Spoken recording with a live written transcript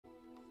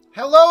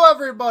Hello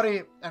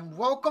everybody, and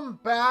welcome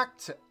back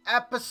to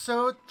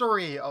episode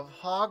 3 of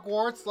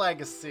Hogwarts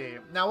Legacy.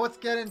 Now let's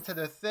get into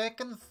the thick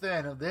and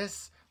thin of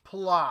this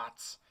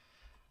plot.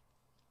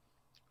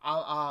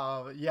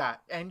 Yeah,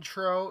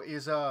 intro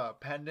is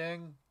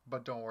pending,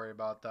 but don't worry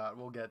about that,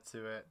 we'll get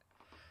to it.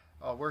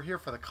 We're here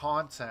for the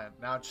content.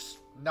 Now, just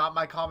not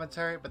my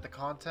commentary, but the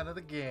content of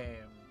the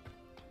game.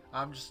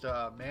 I'm just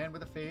a man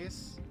with a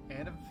face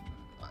and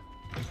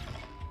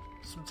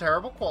some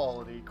terrible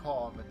quality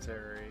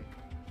commentary.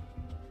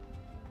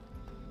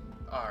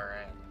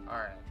 Alright.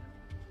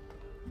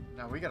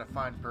 Now we gotta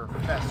find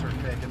Professor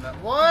Fig and that.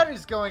 What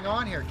is going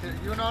on here?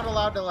 You're not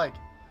allowed to, like...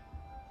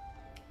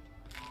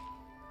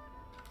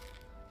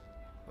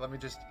 Let me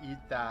just eat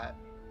that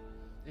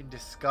in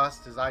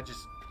disgust as I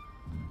just...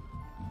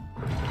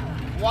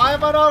 Why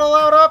am I not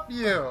allowed up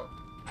you?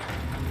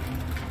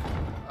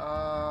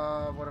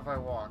 What if I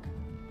walk?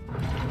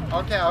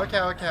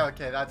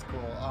 Okay, that's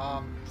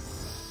cool.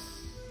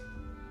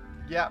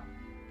 Yep.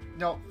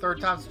 No, third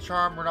time's the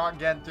charm. We're not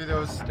getting through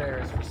those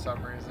stairs for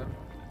some reason.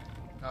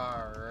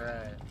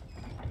 Alright.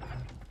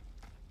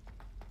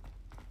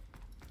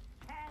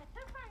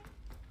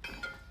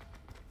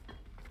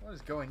 What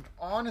is going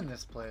on in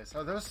this place?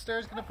 Are those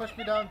stairs gonna push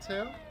me down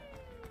too?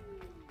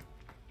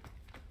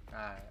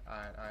 Alright.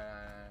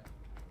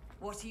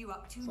 What are you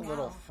up to now? It's a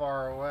little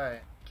far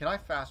away. Can I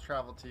fast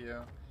travel to you?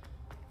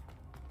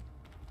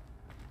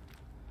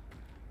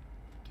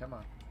 Come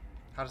on.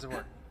 How does it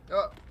work?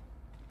 Oh!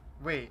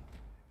 Wait.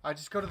 I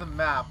just go to the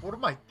map. What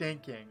am I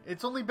thinking?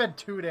 It's only been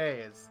 2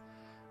 days.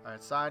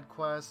 Alright, side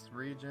quests,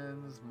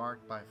 regions,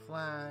 marked by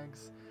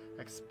flags,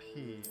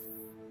 XP.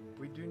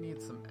 We do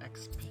need some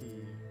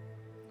XP.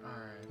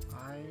 Alright,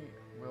 I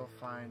will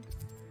find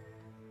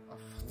a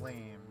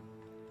flame.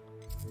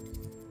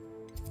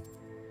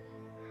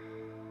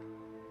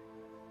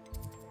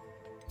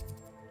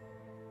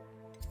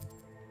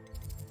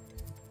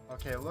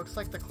 Okay, it looks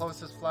like the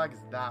closest flag is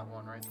that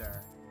one right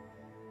there.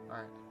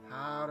 Alright,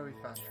 how do we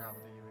fast travel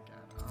to you?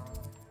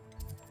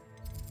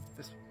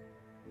 This...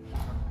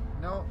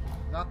 No,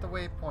 not the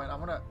waypoint. I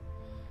wanna...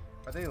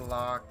 Are they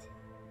locked?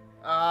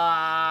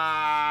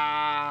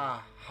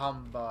 Ah,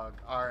 humbug.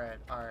 Alright.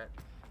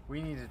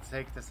 We need to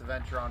take this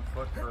adventure on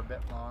foot for a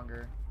bit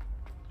longer.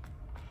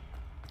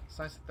 It's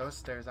nice that those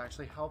stairs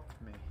actually helped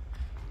me.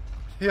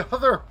 The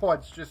other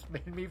ones just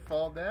made me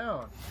fall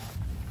down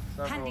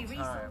several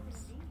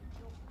times.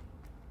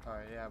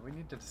 Alright, yeah, we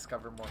need to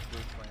discover more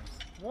blue flames.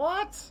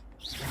 What?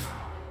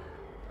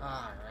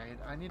 Alright,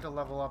 I need to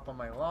level up on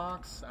my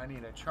locks. I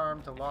need a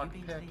charm to lock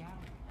pick.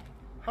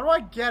 How do I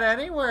get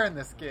anywhere in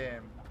this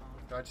game?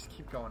 Do I just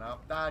keep going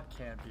up? That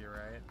can't be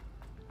right.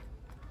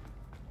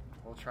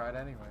 We'll try it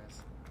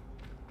anyways.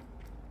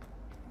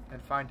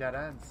 And find dead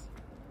ends.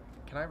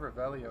 Can I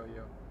Revelio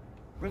you?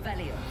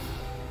 Revelio.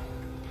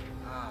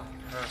 Ah,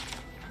 perfect.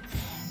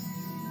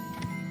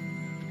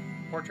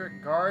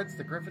 Portrait guards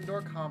the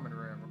Gryffindor common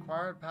room.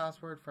 Required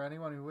password for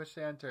anyone who wishes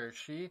to enter.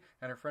 She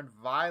and her friend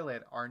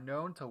Violet are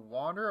known to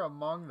wander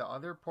among the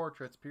other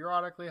portraits,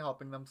 periodically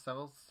helping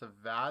themselves to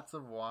vats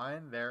of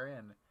wine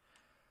therein.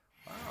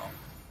 Wow.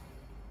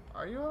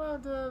 Are you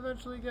allowed to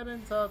eventually get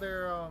into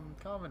other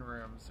common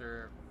rooms,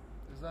 or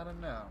is that a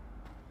no?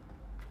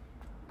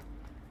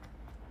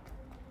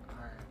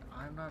 Alright,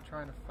 I'm not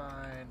trying to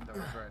find those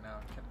right now.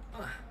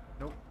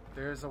 Nope,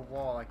 there's a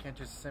wall. I can't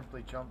just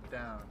simply jump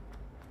down.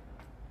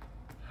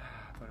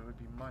 But it would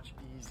be much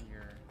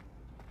easier.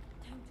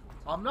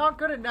 I'm not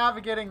good at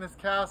navigating this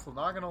castle,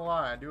 not gonna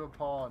lie, I do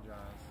apologize.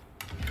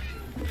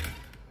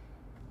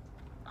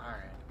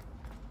 Alright.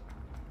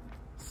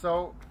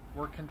 So,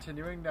 we're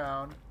continuing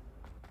down.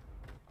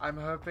 I'm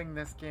hoping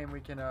this game we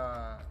can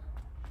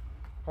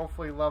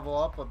hopefully level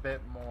up a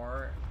bit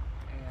more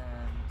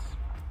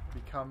and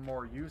become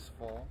more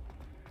useful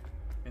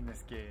in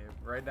this game.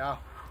 Right now,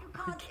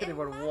 we can't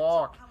even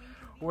walk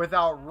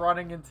without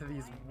running into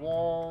these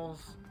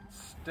walls,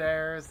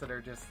 stairs that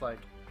are just like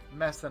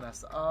messing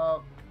us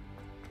up.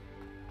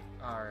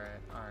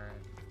 Alright.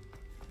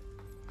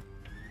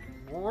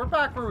 Well, we're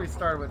back where we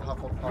started with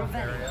Hufflepuff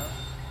area.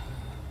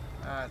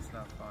 That's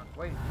not fun.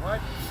 Wait,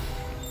 what?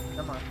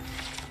 Come on.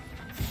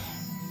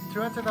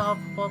 To enter the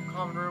Hufflepuff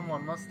common room,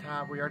 one must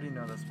have... We already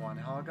know this one.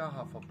 Helga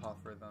Hufflepuff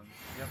rhythm.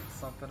 Yep,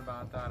 something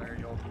about that or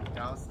you'll be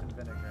doused in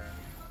vinegar.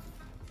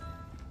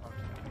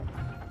 Okay.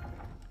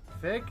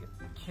 Fig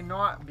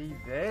cannot be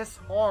this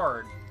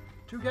hard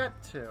to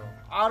get to.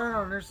 I don't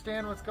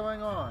understand what's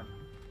going on.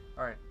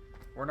 Alright,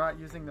 we're not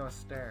using those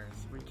stairs.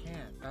 We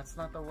can't. That's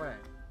not the way.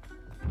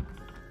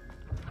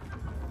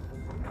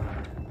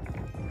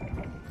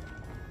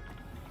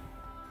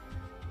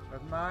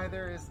 But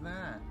neither is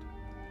that.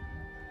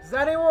 Does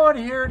anyone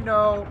here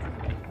know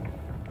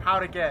how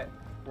to get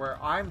where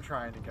I'm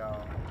trying to go?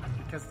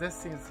 Because this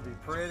seems to be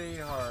pretty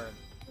hard.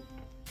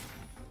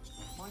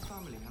 My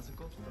family hasn't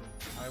got them.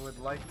 I would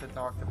like to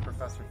talk to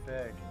Professor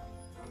Fig.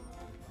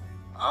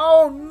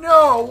 Oh,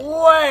 no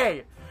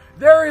way!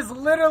 There is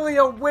literally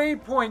a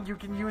waypoint you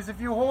can use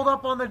if you hold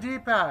up on the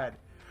D-pad.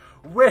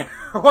 Where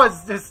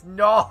was this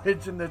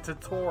knowledge in the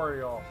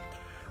tutorial?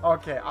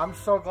 Okay, I'm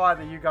so glad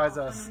that you guys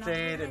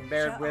stayed and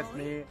bared shall with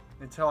we? me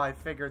until I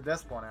figured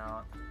this one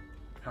out.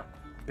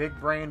 Big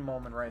brain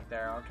moment right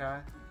there, okay?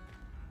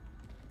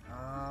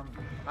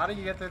 How do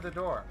you get through the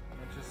door?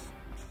 It just...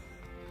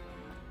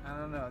 I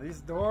don't know.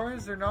 These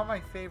doors are not my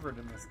favorite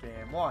in this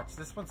game. Watch,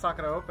 this one's not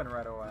going to open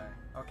right away.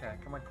 Okay,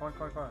 come on, come on,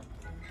 come on, come on.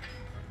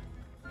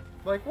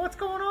 Like, what's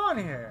going on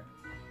here?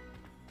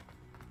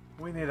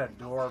 We need a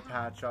door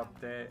patch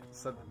update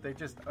so that they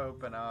just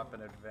open up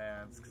in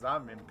advance, because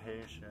I'm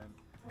impatient.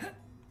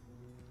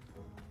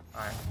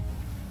 Alright.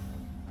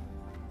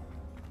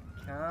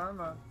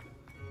 Come on.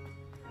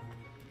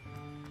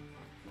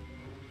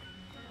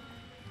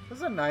 This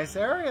is a nice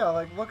area.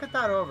 Like, look at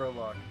that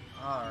overlook.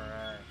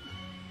 Alright.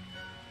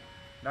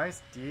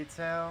 Nice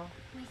detail.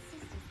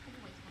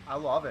 I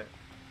love it.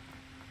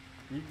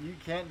 You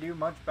can't do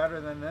much better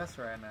than this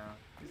right now.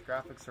 These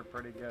graphics are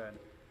pretty good.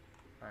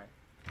 Alright.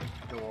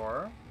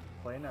 Door.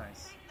 Play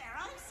nice. They're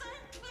all so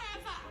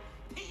clever.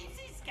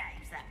 Peasy's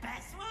game's the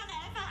best one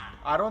ever.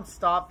 I don't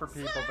stop for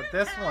people, but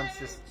this one's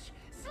just...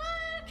 Slow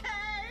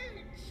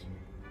coach.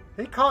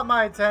 He caught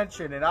my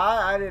attention, and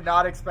I did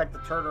not expect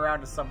to turn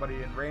around to somebody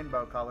in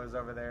rainbow colors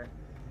over there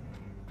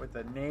with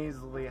a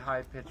nasally,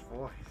 high-pitched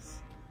voice.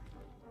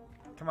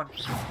 Come on.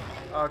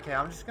 Okay,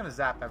 I'm just going to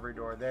zap every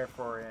door.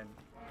 Therefore, in.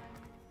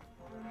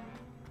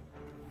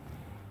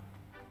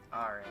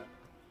 Alright.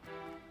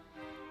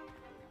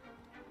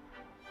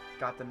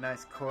 Got the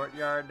nice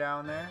courtyard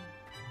down there.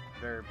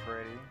 Very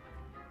pretty.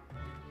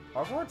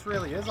 Hogwarts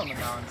really is on the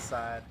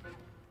mountainside.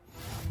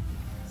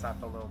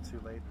 Zapped a little too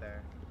late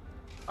there.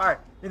 Alright,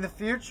 in the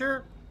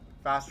future,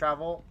 fast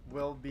travel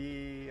will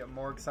be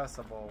more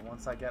accessible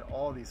once I get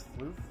all these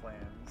floof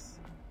flames.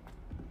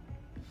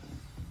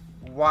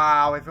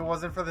 Wow, if it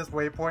wasn't for this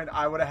waypoint,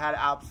 I would have had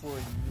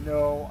absolutely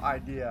no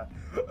idea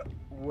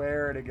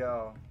where to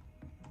go.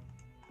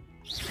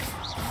 Okay.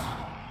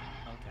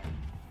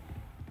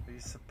 Are you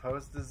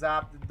supposed to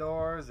zap the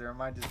doors, or am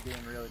I just being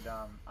really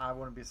dumb? I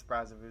wouldn't be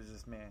surprised if it was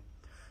just me.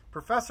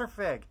 Professor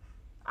Fig,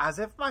 as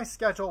if my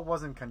schedule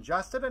wasn't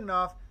congested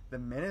enough, the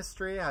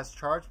ministry has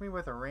charged me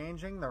with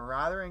arranging the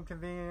rather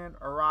inconvenient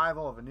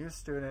arrival of a new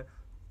student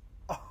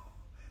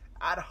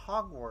at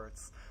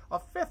Hogwarts. A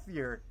 5th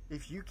year,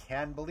 if you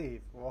can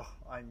believe. Well,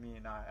 I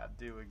mean, I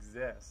do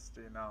exist,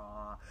 you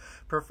know.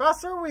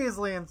 Professor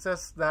Weasley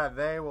insists that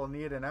they will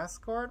need an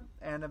escort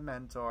and a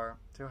mentor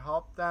to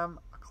help them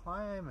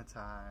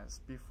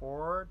acclimatize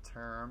before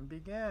term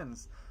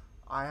begins.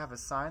 I have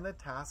assigned the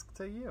task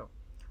to you.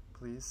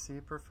 Please see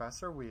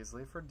Professor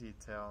Weasley for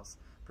details.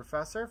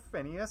 Professor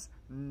Phineas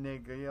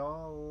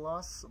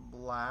Nigellus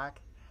Black,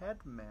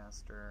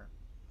 Headmaster.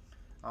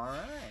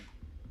 Alright.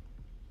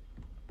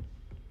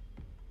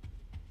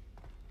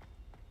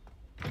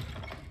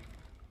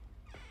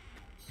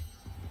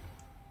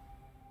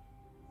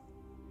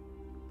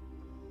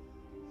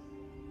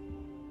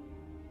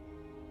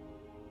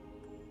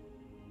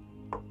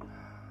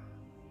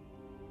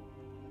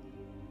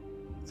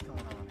 What's going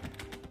on here?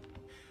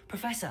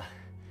 Professor,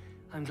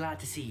 I'm glad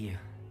to see you.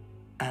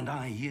 And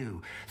I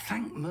you.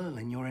 Thank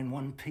Merlin you're in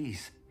one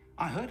piece.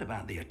 I heard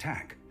about the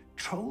attack.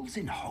 Trolls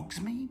in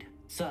Hogsmeade?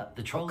 Sir,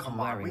 the trolls Come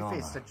were on, wearing we armor.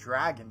 faced a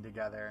dragon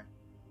together.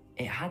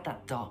 It had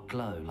that dark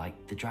glow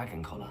like the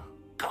dragon collar.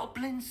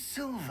 Goblin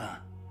silver.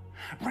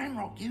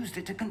 Ranrock used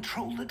it to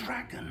control the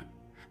dragon.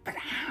 But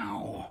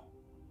how?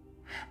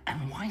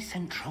 And why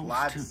send trolls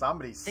Glad to...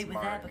 somebody's They smart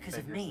were there because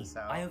of figures me. this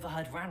out. I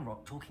overheard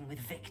Ranrock talking with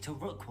Victor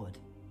Rookwood.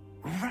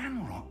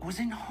 Ranrock was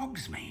in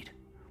Hogsmeade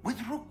with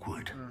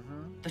Rookwood.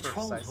 The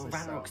trolls were Precisely so.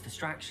 Ranrock's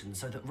distraction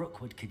so that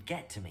Rookwood could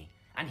get to me.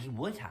 And he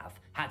would have,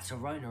 had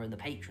Sirona and the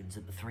patrons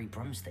at the Three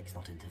Broomsticks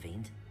not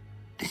intervened.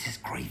 This is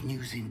grave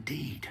news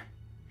indeed.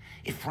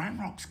 If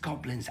Ranrock's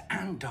goblins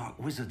and dark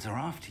wizards are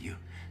after you,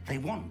 they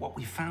want what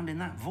we found in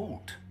that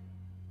vault.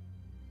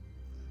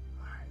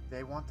 Alright,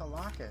 they want the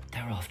locket.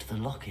 They're after the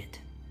locket.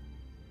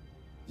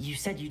 You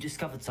said you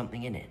discovered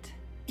something in it.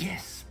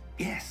 Yes,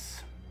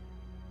 yes.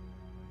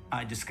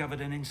 I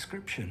discovered an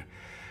inscription.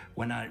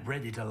 When I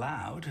read it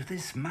aloud,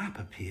 this map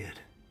appeared.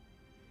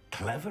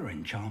 Clever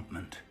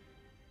enchantment.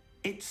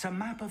 It's a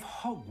map of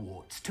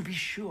Hogwarts, to be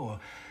sure,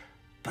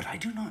 but I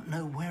do not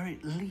know where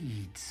it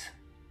leads.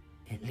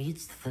 It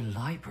leads to the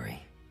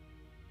library.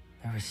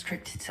 A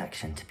restricted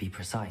section, to be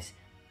precise,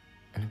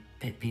 and a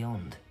bit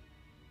beyond.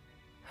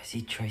 I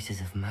see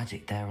traces of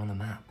magic there on the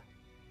map.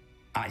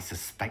 I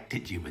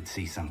suspected you would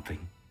see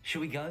something. Shall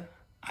we go?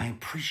 I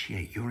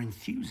appreciate your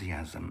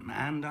enthusiasm,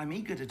 and I'm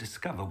eager to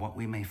discover what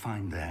we may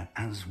find there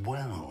as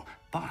well.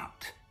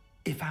 But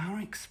if our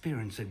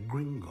experience at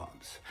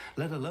Gringotts,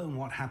 let alone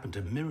what happened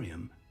to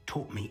Miriam,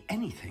 taught me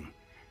anything,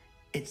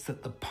 it's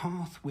that the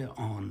path we're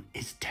on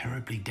is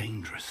terribly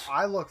dangerous.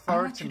 I look I'd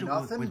forward like to you to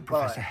work nothing with but...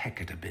 Professor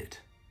Hecat a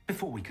bit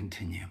before we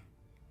continue.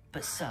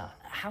 But sir,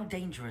 how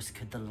dangerous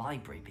could the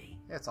library be?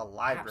 It's a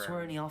Perhaps we're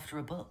library. only after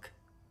a book.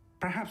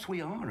 Perhaps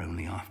we are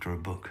only after a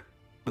book,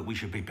 but we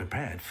should be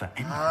prepared for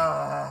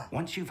anything.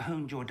 Once you've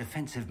honed your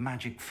defensive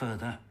magic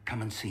further,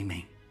 come and see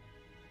me.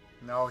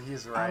 No,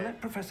 he's I'll right.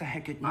 let Professor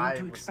Hecat know I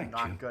to was expect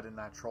not you. good in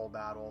that troll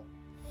battle.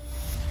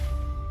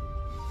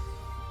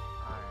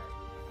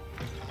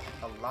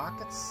 A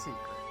locket secret.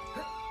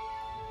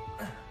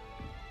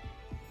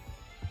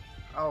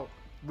 Oh,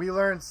 we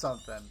learned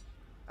something.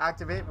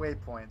 Activate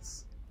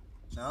waypoints.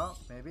 No,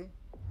 maybe?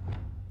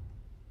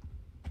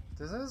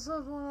 Does this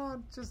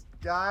one just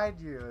guide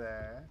you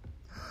there?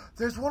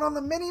 There's one on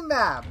the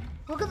mini-map!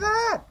 Look at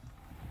that!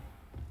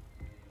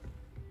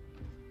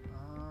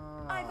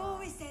 I've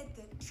always said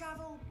that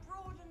travel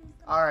broadens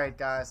the... Alright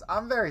guys,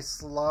 I'm very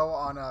slow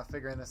on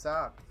figuring this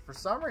out. For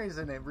some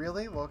reason, it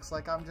really looks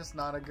like I'm just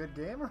not a good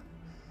gamer.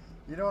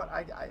 You know what,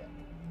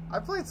 I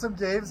played some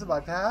games in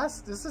my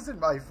past. This isn't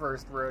my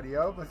first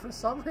rodeo, but for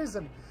some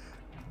reason,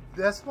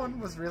 this one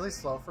was really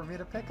slow for me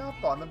to pick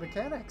up on the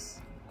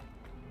mechanics.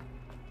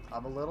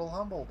 I'm a little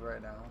humbled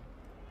right now.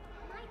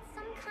 Might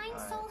some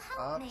kind soul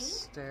help me?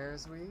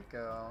 Upstairs we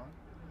go.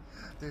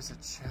 There's a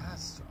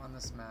chest on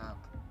this map.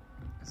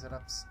 Is it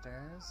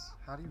upstairs?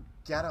 How do you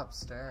get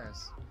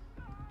upstairs?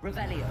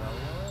 Revelio.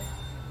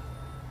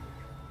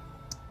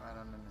 I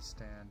don't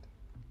understand.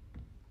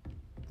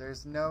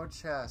 There's no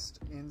chest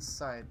in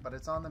sight, but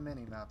it's on the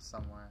mini-map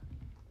somewhere.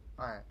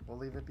 Alright, we'll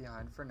leave it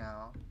behind for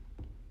now.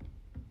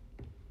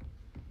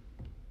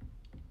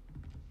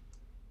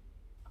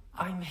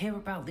 I'm here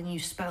about the new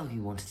spell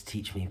you wanted to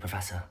teach me,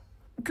 Professor.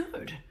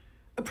 Good.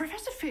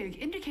 Professor Fig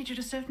indicated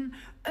a certain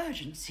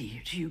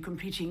urgency to you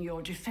completing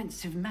your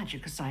defensive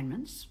magic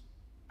assignments.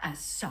 As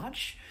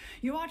such,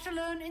 you are to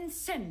learn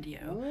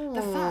Incendio,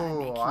 the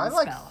fire-making I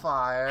like spell,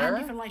 fire.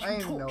 handy for I lighting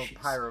ain't no torches,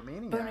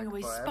 pyromaniac, burning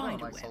away but everyone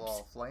spider likes a webs,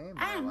 little flame in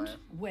their and, life.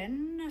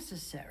 when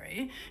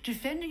necessary,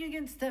 defending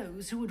against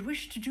those who would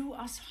wish to do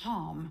us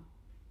harm.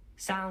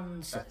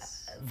 Sounds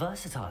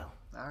versatile.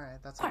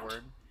 Alright, that's Quite. a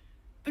word.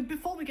 But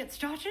before we get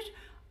started,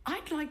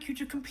 I'd like you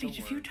to complete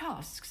a few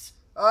tasks.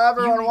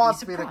 Everyone You may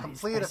wants be me to surprised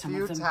complete by a some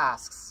few of them.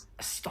 tasks.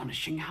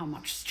 Astonishing how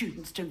much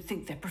students don't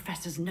think their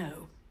professors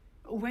know.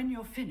 When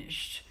you're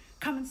finished,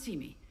 come and see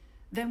me.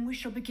 Then we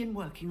shall begin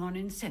working on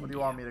Incendio. What do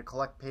you want me to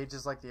collect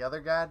pages like the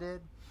other guy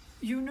did?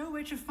 You know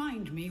where to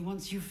find me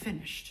once you've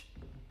finished.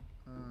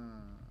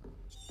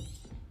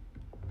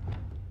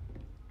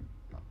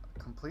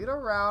 Complete a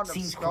round of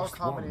Seems spell crossed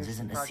wands combinations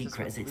isn't as practice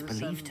secret with as it's Lucen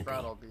believed to be.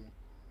 Brattleby.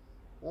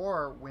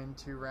 Or win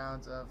 2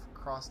 rounds of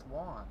crossed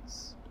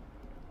wands.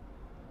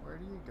 Where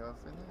do you go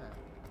for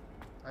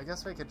that? I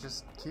guess we could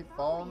just keep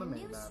following the A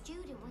main new map.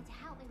 student want to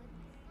help me with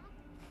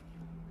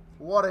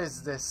my What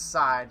is this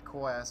side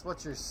quest?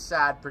 What's your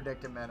sad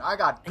predicament? I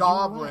got you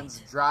goblins,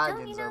 alright? dragons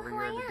Don't you know over who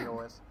here I to am? deal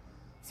with.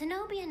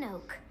 Zenobia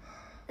Noak,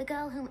 the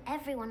girl whom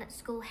everyone at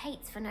school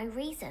hates for no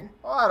reason.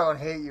 Oh, I don't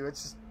hate you.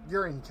 It's just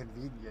you're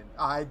inconvenient.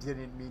 I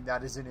didn't mean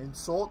that as an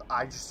insult.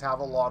 I just have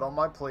a lot on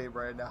my plate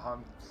right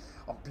now.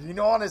 I'm being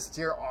honest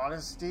here.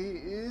 Honesty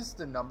is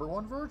the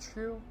 #1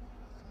 virtue.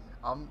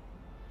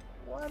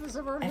 Why does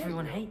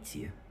Everyone hate you? hates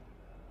you.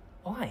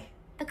 Why?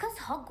 Because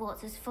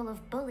Hogwarts is full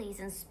of bullies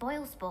and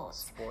spoil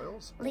sports.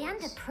 Spoils? Leander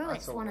That's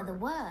Pruitt's a one of the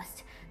word.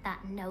 worst.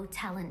 That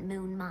no-talent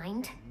moon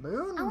mind.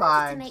 Moon I wanted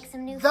mind. to make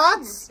some new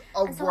That's friends, a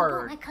and so I brought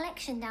word. my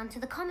collection down to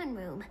the common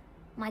room.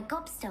 My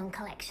gobstone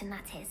collection,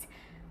 that is.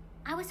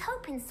 I was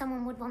hoping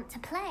someone would want to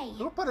play.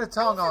 Who put a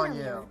tongue Are you on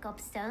familiar you? with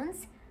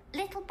gobstones?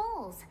 Little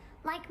balls,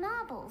 like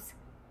marbles.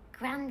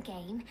 Grand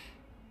game.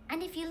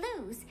 And if you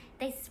lose,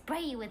 they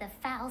spray you with a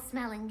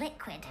foul-smelling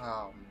liquid.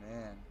 Oh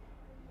man,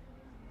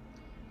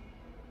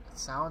 it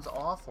sounds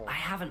awful. I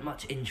haven't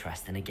much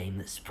interest in a game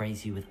that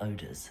sprays you with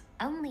odors.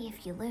 Only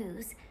if you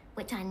lose,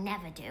 which I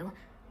never do.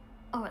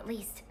 Or at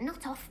least,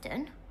 not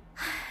often.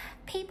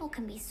 People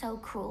can be so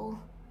cruel.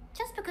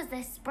 Just because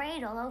they're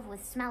sprayed all over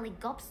with smelly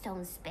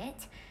gobstone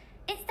spit,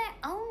 it's their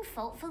own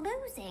fault for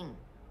losing.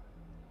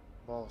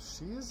 Well,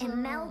 she's.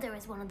 Imelda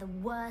is one of the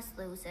worst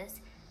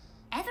losers.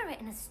 Everett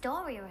and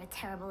Astoria are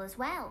terrible as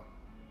well.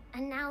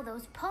 And now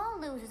those poor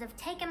losers have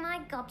taken my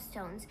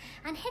gobstones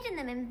and hidden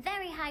them in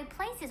very high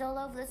places all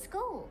over the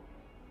school.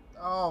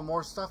 Oh,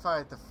 more stuff I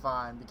have to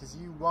find because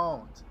you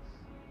won't.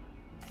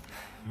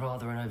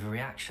 Rather an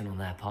overreaction on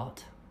their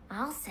part.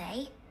 I'll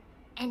say.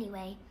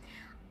 Anyway,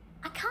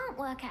 I can't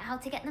work out how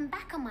to get them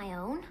back on my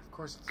own. Of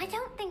course. I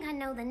don't think I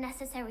know the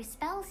necessary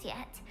spells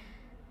yet.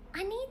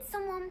 I need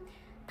someone,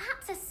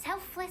 perhaps a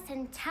selfless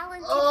and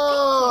talented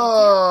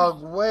Oh, figure to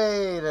help me.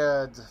 way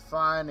to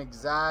define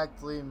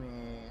exactly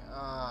me.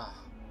 I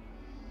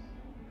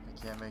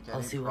can't make any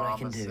I'll see what I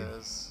can do.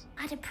 promises.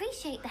 I'd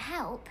appreciate the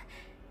help.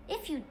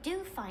 If you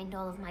do find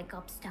all of my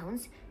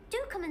gobstones,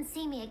 do come and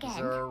see me again. Is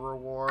there a I'll be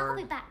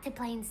reward? back to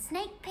playing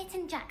Snake Pit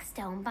and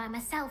Jackstone by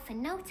myself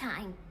in no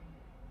time.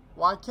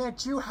 Why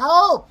can't you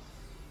help?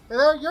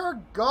 They're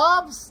your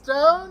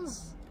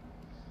gobstones.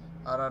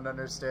 I don't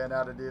understand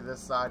how to do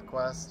this side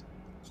quest.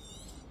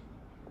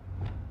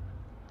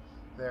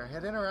 They're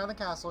hidden around the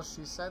castle.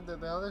 She said that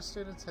the other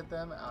students hid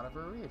them out of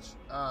her reach.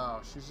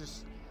 Oh,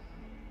 she's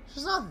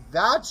not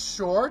that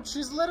short.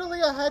 She's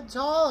literally a head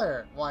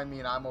taller. Well, I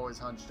mean, I'm always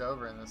hunched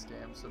over in this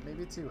game, so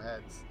maybe 2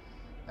 heads.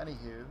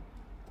 Anywho,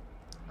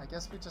 I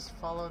guess we just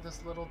follow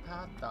this little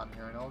path down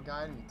here and it'll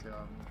guide me to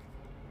him.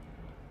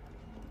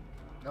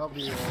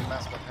 Nobody will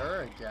mess with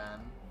her again.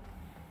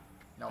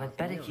 No, I'd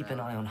better keep an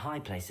eye on high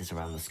places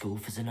around the school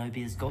for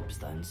Zenobia's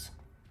gobstones.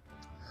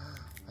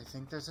 I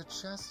think there's a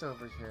chest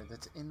over here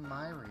that's in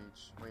my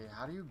reach. Wait,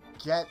 how do you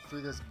get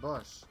through this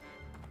bush?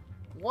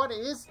 What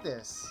is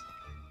this?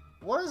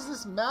 What is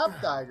this map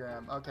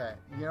diagram? Okay,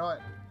 you know what?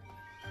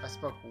 I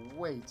spoke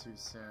way too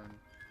soon.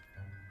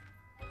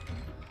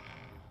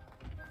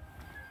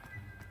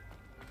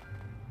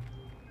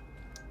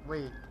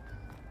 Wait.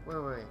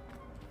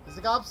 Is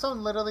the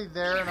gobstone literally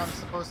there and I'm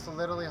supposed to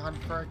literally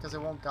hunt for it because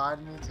it won't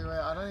guide me to it?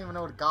 I don't even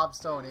know what a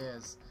gobstone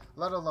is,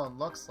 let alone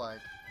looks like.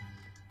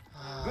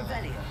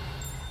 Revelio.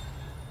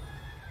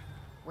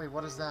 Wait,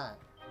 what is that?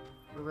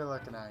 What are we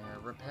looking at here?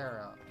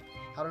 Reparo.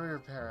 How do we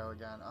reparo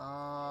again?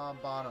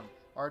 Bottom.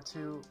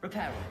 R2.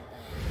 Reparo.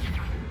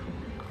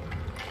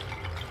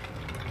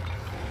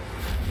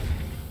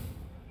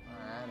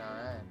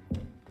 Alright.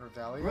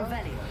 Revelio?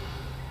 Revelio.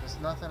 There's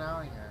nothing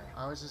out here.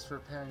 I was just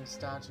repairing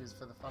statues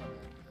for the fun of it.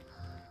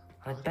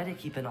 I'd better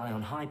keep an eye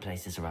on high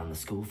places around the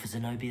school for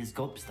Zenobia's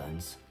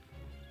gobstones.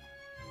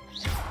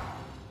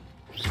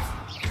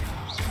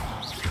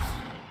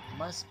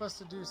 Am I supposed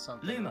to do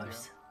something?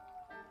 Lumos.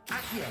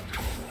 Accio.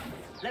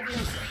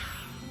 Leviosa.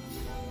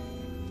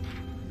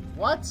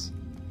 What?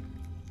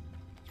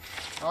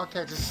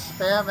 Okay, just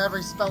spam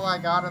every spell I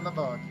got in the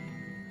book.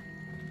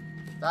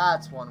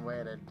 That's one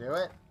way to do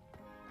it.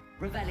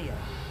 Revelio.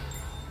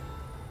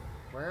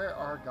 Where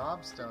are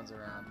gobstones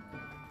around?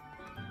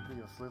 Are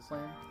you a flu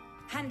flame?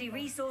 Handy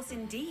resource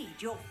indeed,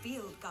 your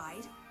field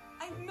guide.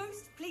 I'm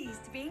most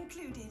pleased to be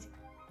included.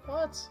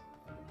 What?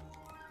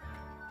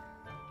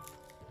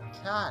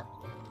 Cat.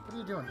 What are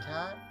you doing,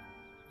 cat?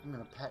 I'm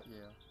gonna pet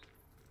you.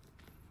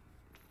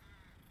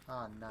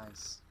 Ah,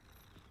 nice.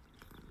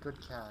 Good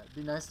cat. It'd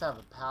be nice to have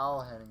a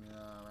pal hanging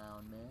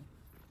around me.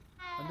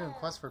 I'm doing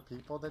quests for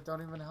people that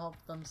don't even help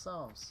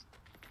themselves.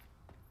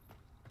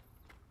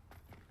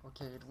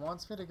 Okay, it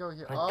wants me to go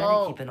here. I'd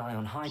better keep an eye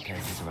on high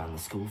places around the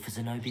school for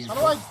Zenobia's How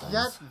do I gobstones.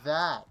 get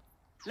that?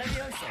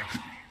 Leviosa.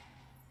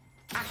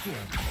 Accio.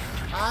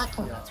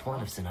 Accio. That's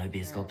one of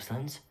Zenobia's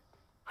gobstones.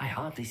 I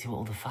hardly see what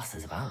all the fuss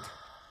is about.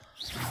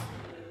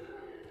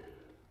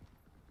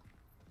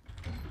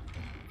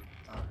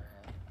 Alright.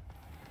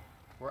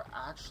 We're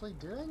actually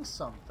doing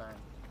something.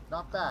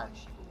 Not bad.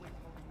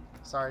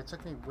 Sorry, it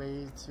took me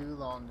way too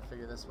long to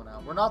figure this one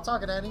out. We're not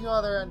talking to any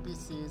other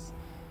NPCs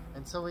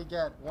until we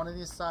get one of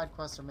these side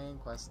quests or main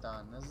quests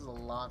done. This is a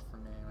lot for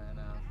me right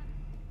now.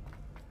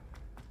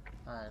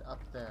 Alright, up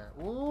there.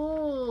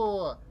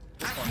 Ooh!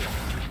 This one.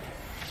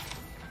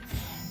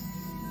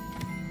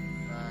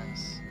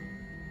 Nice.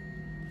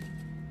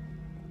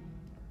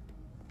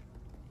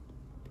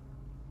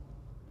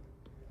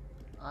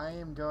 I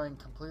am going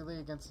completely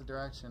against the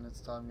direction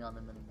it's telling me on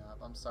the mini-map.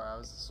 I'm sorry, I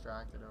was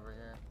distracted over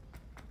here.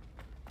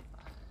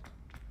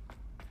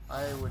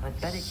 I'd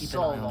better keep an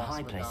eye on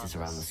high places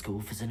around the school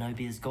for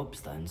Zenobia's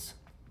gobstones.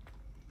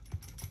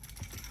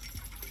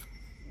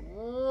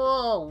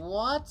 Whoa,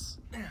 what?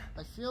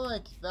 I feel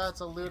like that's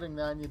alluding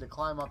that I need to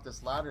climb up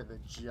this ladder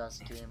that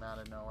just came out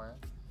of nowhere.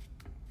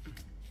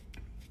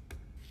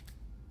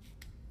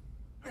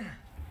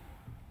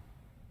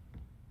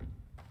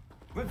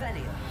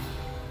 Revelio.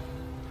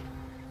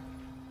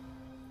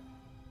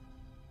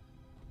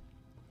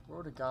 Where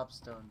would a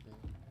gobstone be?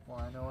 Well,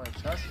 I know where a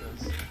chest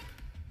is.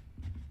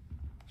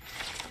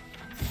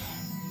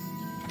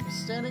 The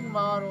standing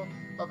model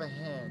of a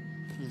hand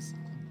is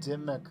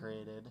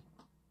demarcated.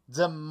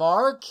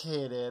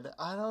 Demarcated?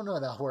 I don't know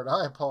that word,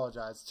 I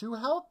apologize. To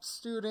help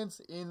students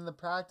in the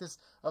practice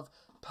of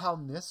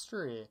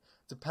palmistry.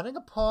 Depending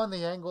upon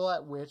the angle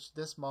at which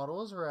this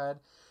model is read,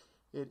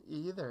 it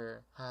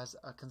either has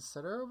a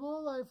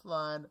considerable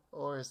lifeline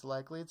or is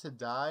likely to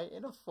die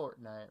in a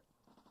fortnight.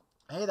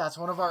 Hey, that's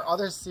one of our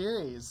other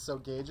series. So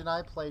Gage and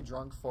I play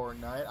Drunk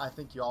Fortnite. I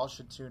think y'all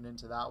should tune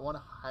into that one.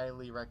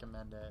 Highly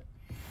recommend it.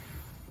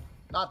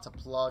 Not to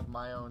plug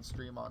my own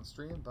stream on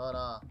stream, but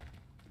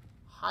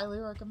highly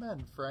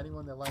recommend for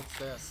anyone that likes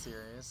this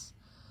series.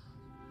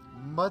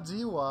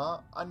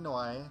 Madiwa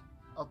Anoi.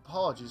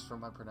 Apologies for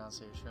my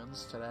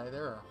pronunciations today.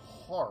 They're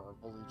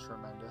horribly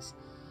tremendous.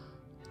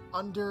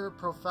 Under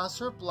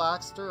Professor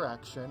Black's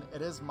direction,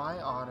 it is my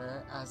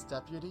honor as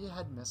Deputy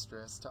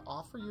Headmistress to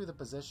offer you the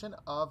position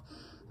of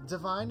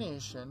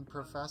Divination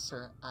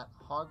Professor at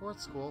Hogwarts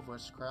School of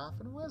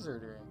Witchcraft and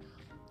Wizardry.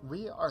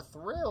 We are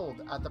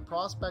thrilled at the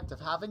prospect of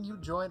having you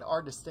join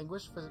our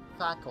distinguished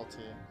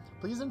faculty.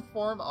 Please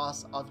inform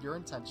us of your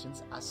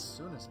intentions as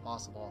soon as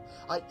possible.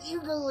 I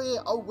eagerly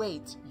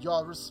await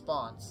your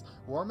response.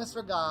 Warmest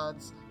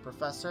regards,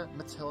 Professor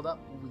Matilda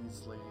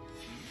Weasley.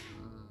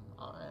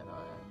 Alright.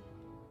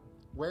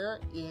 Where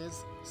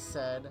is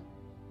said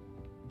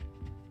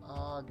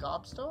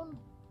gobstone?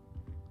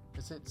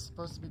 Is it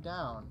supposed to be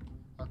down?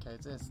 Okay,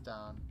 it is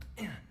down.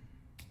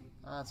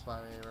 That's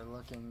why we were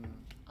looking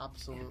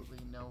absolutely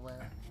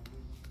nowhere.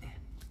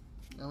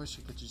 I wish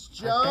you could just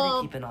jump. I'd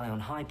better keep an eye on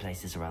high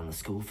places around the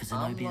school for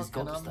Zenobia's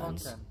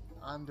gobstones.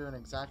 I'm doing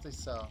exactly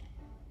so.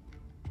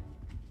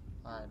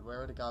 Alright,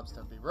 where would a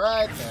gobstone be?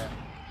 Right there.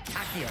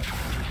 Accio.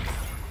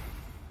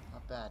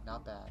 Not bad,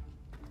 not bad.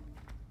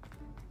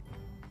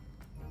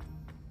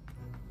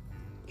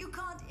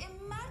 can't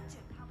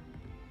imagine how...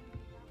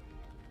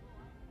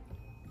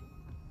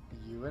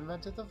 You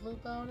invented the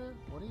flute powder?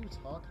 What are you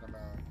talking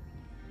about?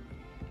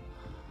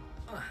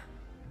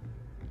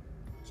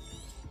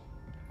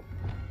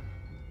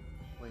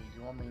 Wait,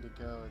 you want me to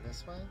go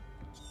this way?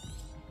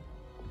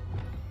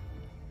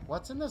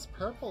 What's in this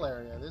purple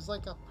area? There's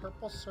like a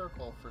purple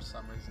circle for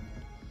some reason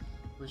here.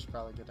 We should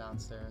probably go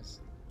downstairs.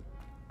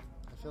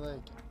 I feel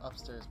like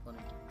upstairs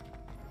pointing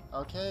to...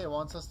 Okay, it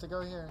wants us to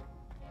go here.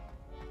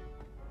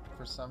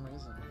 For some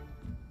reason.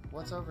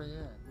 What's over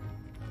here?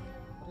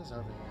 What is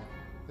over here?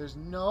 There's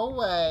no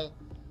way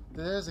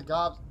that there's a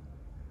gob...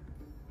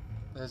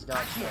 There's a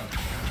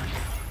gobstone.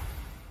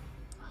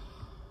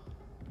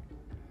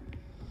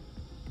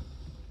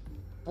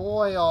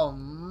 Boy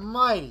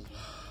almighty!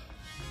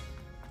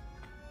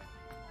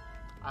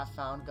 I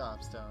found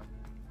gobstone.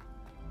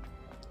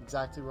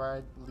 Exactly where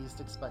I least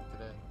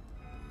expected it.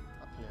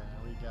 Up here,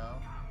 here we go.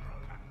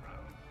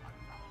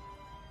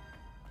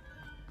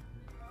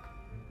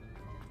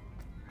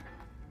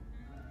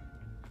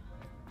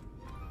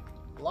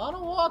 A lot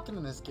of walking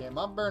in this game.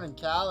 I'm burning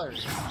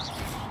calories.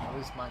 At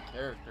least my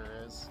character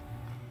is.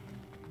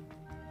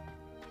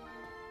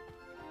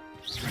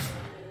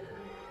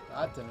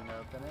 That didn't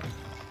open it.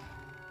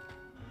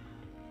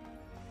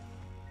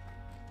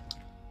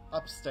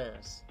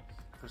 Upstairs.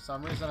 For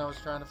some reason I was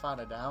trying to find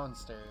a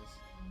downstairs.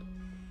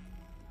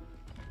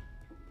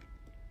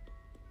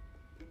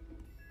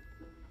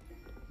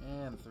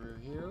 And through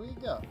here we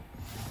go.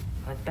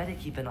 I'd better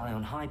keep an eye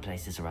on high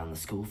places around the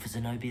school for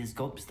Zenobia's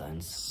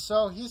gobstones.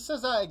 So he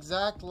says that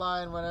exact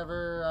line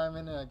whenever I'm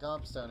in a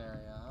gobstone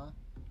area, huh?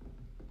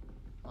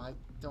 I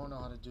don't know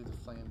how to do the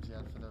flames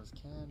yet for those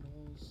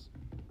candles.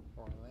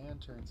 Or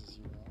lanterns, as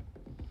you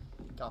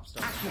will.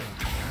 Gobstone.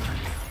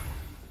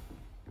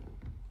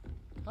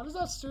 How does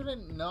that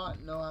student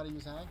not know how to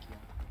use Haikyuu?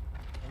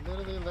 I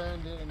literally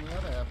learned it in the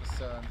other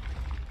episode.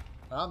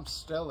 And I'm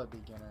still a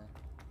beginner.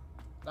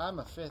 I'm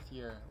a 5th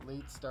year.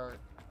 Late start.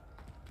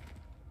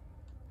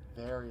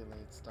 Very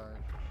late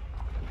start.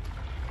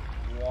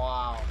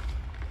 Wow.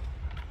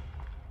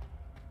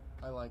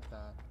 I like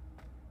that.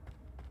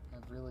 I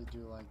really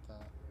do like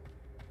that.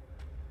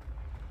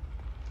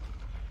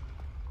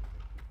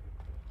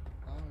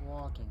 I'm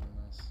walking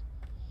in this.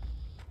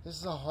 This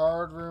is a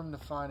hard room to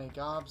find a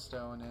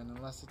gobstone in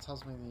unless it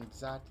tells me the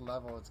exact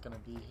level it's going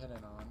to be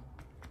hidden on.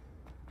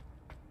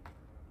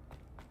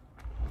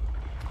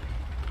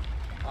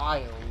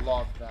 I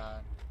love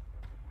that.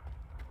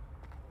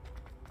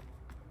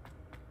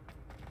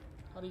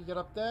 How do you get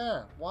up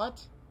there?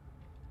 What?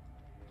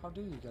 How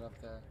do you get up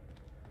there?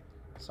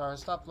 Sorry,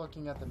 stop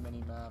looking at the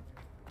mini-map.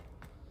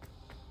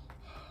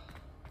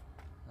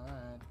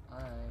 Alright,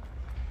 alright.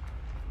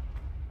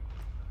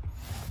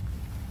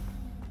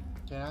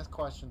 Can't ask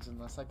questions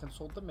unless I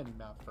consult the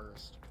mini-map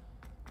first.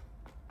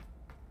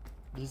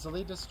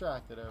 Easily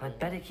distracted over I'd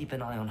better keep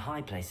an eye on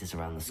high places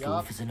around the school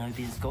Yup. for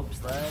Zenobia's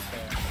gobstones. Right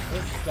there.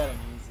 This is getting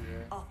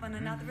easier. Off on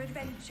another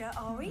adventure,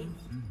 are we?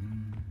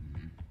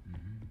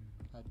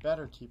 I'd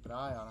better keep an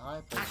eye on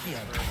high places Accio.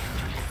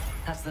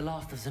 first. That's the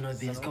last of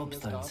Zenobia's Zenobia's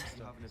gobstones.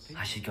 gobstones.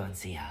 I should go and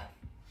see her.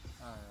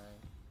 Alright.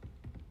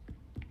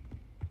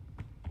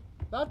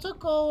 That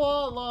took a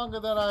lot longer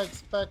than I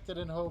expected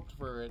and hoped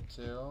for it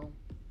to.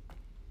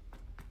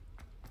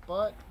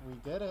 But we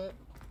did it.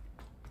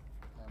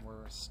 And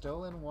we're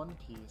still in one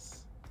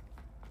piece.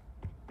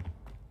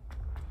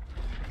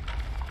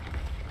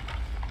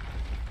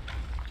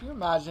 Can you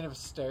imagine if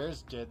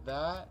stairs did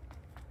that?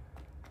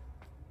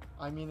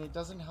 I mean, it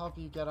doesn't help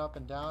you get up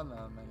and down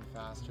them any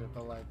faster,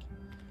 but like,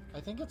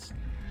 I think it's,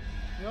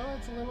 you know,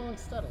 it's a little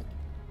aesthetic.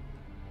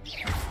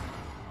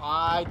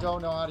 I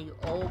don't know how to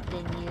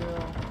open you.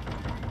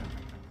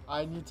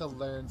 I need to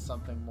learn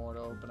something more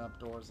to open up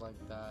doors like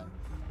that.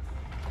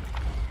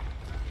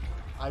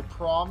 I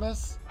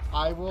promise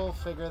I will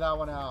figure that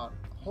one out.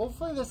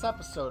 Hopefully this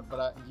episode,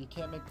 but you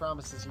can't make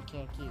promises you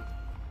can't keep.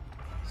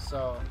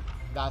 So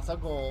that's a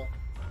goal,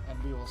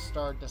 and we will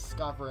start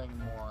discovering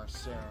more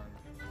soon.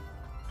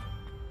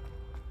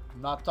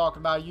 I'm not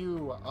talking about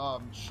you,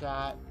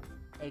 chat,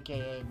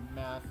 aka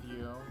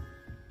Matthew.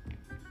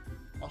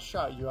 I'll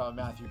shout you out,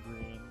 Matthew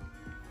Green.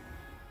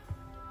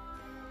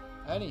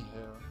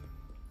 Anywho,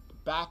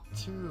 back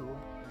to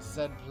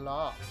said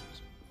plot.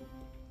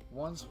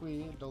 Once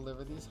we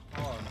deliver these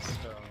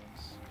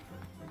hogstones,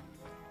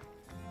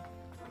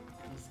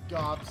 these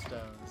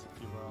gobstones, if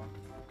you will.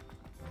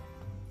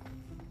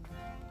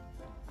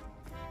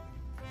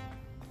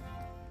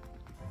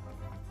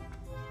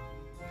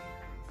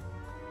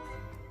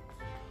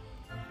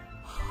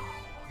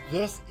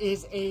 This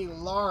is a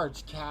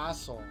large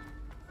castle.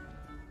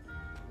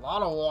 A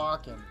lot of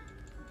walking.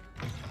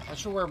 I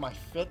should wear my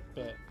Fitbit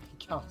and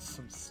count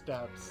some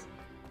steps.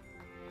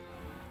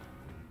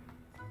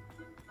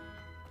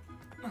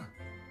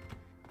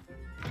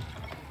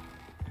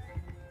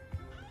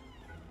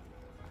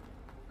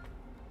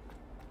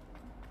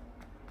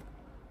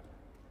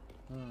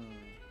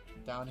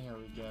 Down here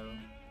we go.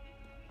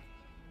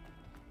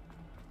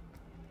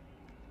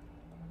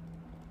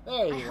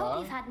 There you I hope are.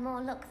 you've had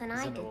more luck than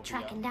I did Zenobia.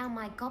 tracking down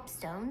my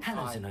gobstones.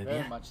 Hello, Very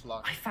Zenobia. much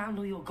luck. I found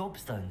all your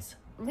gobstones.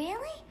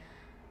 Really?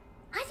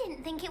 I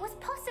didn't think it was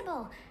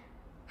possible.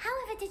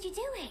 However did you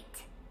do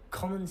it?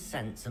 Common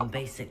sense and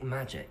basic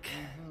magic.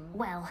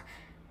 Well,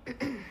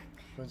 Couldn't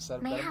have said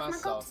it may I better have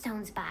myself. my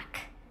gobstones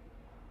back?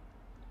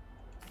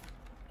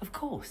 Of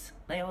course,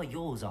 they are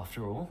yours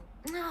after all.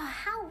 Oh,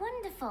 how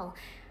wonderful.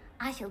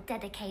 I shall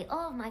dedicate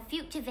all of my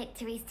future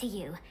victories to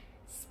you.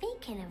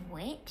 Speaking of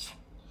which,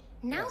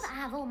 now Yes. that I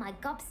have all my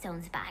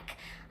gobstones back,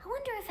 I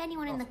wonder if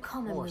anyone in the Of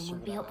common course room you're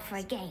would be gonna up for a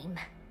ask. game.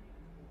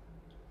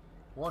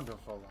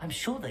 Wonderful. I'm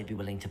sure they'd be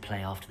willing to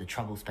play after the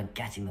trouble spent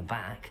getting them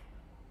back.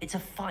 It's a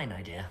fine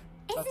idea.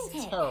 Isn't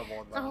That's it?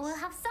 terrible advice. Oh, we'll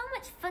have so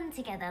much fun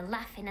together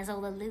laughing as all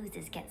the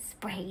losers get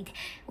sprayed,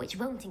 which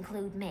won't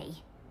include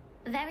me.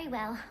 Very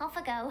well, off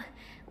I go.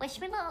 Wish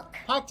me luck.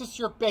 Practice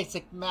your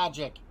basic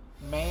magic,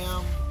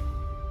 ma'am.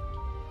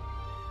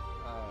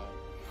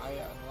 I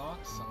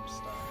unlocked some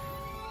stuff.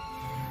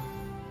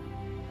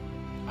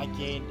 I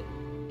gained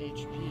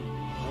HP.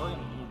 We're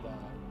gonna need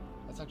that.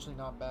 That's actually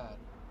not bad.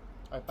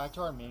 Alright, back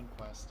to our main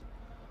quest.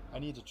 I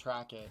need to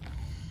track it.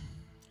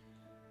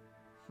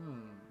 Alright,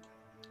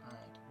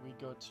 we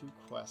go to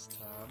quest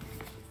tab.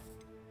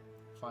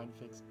 Find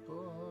Fig's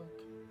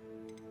book.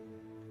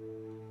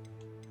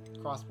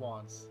 Cross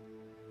wands.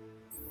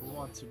 We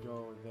want to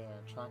go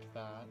there. Track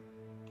that.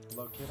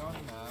 Locate on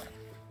map.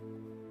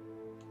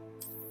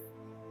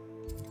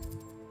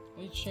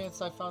 Any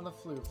chance I found the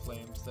flue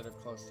flames that are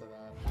close to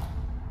that?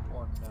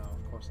 Or no,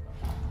 of course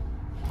not.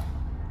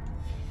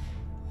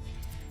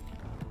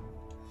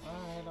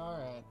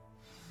 Alright.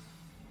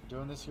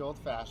 Doing this the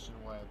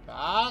old-fashioned way.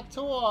 Back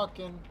to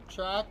walking.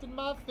 Tracking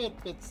my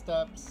Fitbit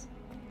steps.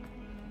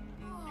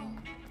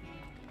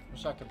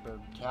 Wish I could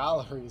burn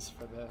calories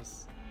for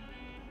this.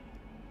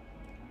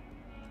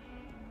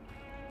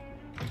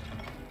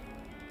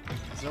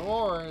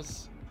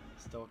 Yours.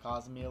 Still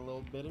causing me a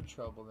little bit of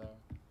trouble there.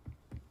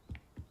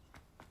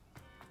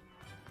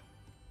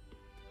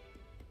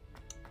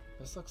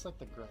 This looks like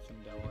the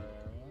Gryffindor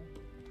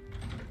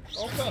area.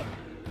 Open!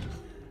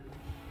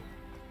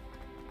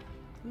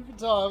 You can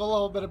tell I have a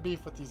little bit of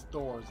beef with these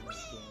doors in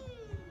this game.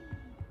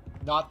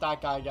 Not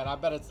that guy again. I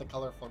bet it's the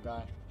colorful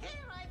guy. Here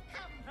I've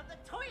come from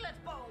the toilet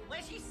bowl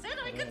where she said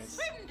I It could is.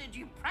 swim. Did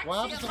you practice?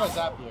 What happens if I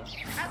zap you?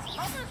 As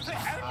long as we're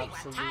only one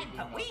Absolutely time per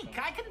nothing. week,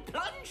 I can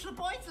plunge the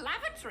boys'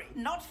 lavatory.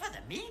 Not for the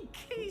meek.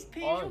 Please,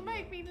 Pete, Are you'll you?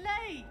 make me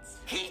late.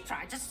 He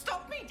tried to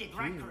stop me, did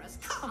rancorous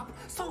cub.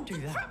 Sought do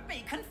to that. trap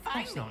me,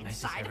 confine That's me not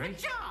inside of a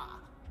necessary. jar.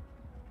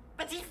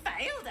 But he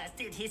failed, as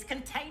did his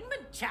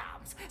containment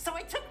charms. So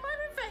I took my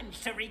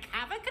revenge to wreak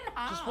havoc and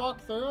harm. Just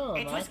walk through 'em,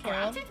 It was I can.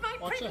 granted my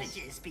Watch this.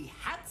 privileges. Be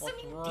handsome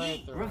Walk right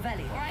indeed. through 'em.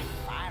 Revelio. Right,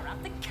 fire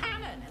up the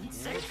cannon and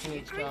so Your to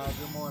page agree. guide,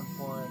 you're more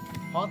important.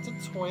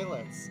 Haunted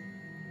toilets.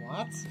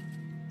 What?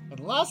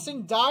 Unless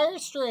in dire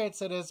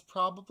straits, it is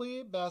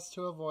probably best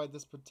to avoid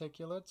this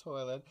particular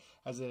toilet,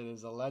 as it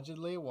is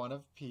allegedly one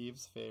of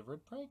Peeve's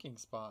favorite pranking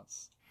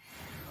spots.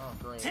 Oh,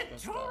 great. To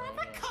This draw guy up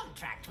right a here.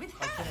 contract with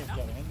I her, couldn't not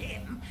get with in there.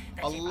 him.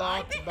 That A if I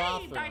locked behaved,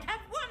 bathroom I'd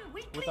have one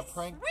weekly with a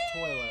prank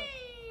swing. toilet.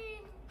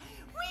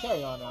 Whee!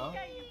 Carry on now.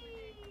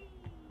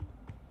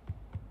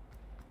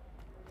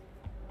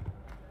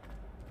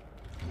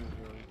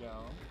 Here we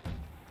go.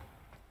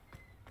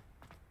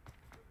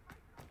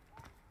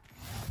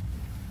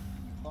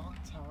 Clock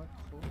tower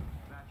cool.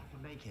 Glad you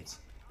can make it.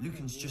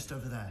 Lucan's just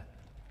over there.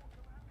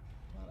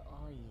 What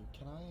are you?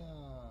 Can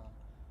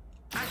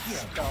I,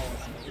 Accio!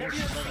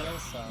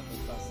 Leviosa,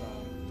 Professor.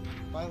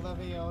 By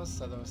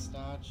Leviosa, those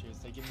statues,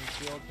 they give me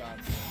field guide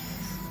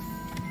service.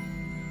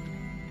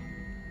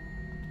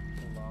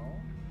 Hello?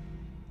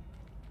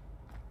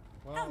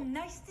 How Well,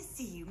 nice to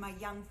see you, my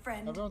young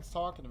friend. everyone's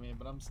talking to me,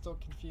 but I'm still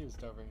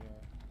confused over here.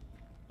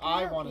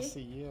 I help want to you?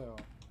 see you.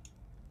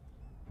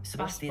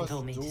 Sebastian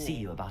told me to see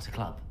you about a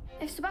club.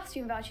 If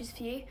Sebastian vouches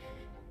for you,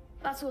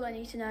 that's all I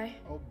need to know.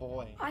 Oh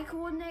boy. I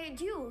coordinate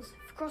duels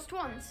for crossed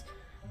wands.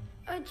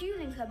 A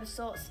dueling club of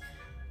sorts.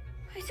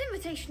 It's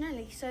invitation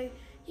only, so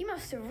you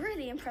must have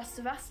really impressed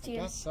Sebastian.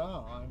 Guess so.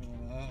 I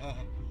mean,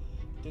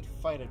 did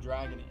fight a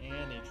dragon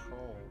and a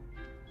troll.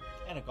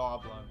 And a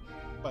goblin.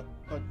 But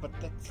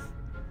that's...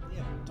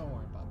 Yeah, don't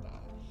worry about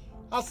that.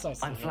 That's nice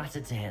to I'm hear.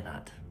 flattered to hear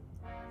that.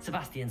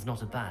 Sebastian's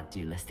not a bad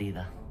duelist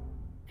either.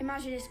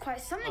 Imagine it's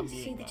quite something I'm to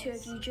see being the two of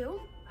nice. you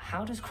duel.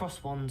 How does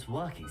cross wands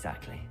work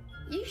exactly?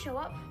 You show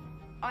up,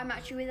 I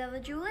match you with other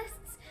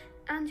duelists,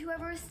 and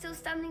whoever is still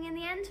standing in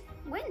the end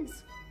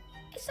wins.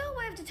 It's our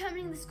way of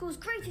determining the school's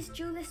greatest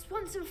duelist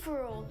once and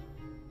for all.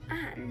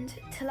 And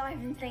to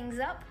liven things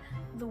up,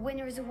 the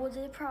winner is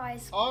awarded a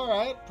prize.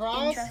 Alright,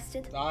 prize.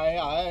 Interested?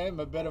 I'm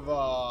a bit of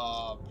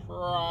a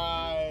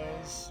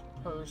prize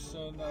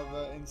person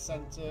of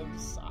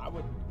incentives.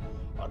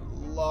 I'd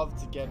love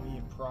to get me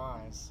a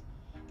prize.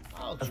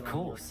 I'll Of join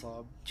course. your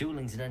club.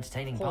 Dueling's an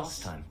entertaining Of course,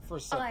 pastime. for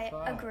surprise.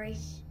 I agree.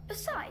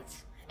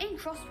 Besides, in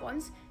crossed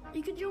ones,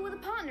 you could duel with a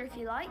partner if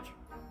you like.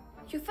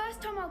 Your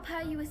first time I'll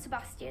pair you with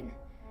Sebastian.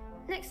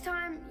 Next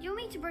time, you'll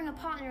need to bring a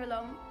partner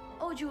along,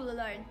 or duel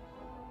alone.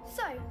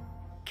 So,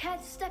 Care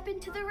to step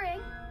into the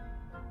ring?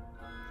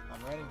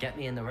 I'm ready. Get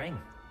me in the ring.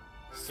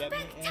 Get me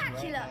in right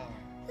Spectacular! now.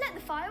 Let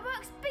the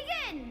fireworks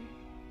begin!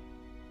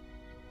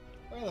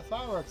 Where are the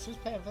fireworks? Who's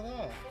paying for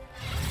that?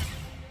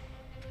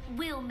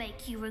 We'll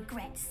make you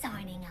regret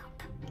signing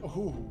up.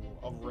 Ooh,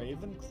 a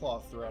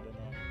Ravenclaw thread in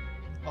it.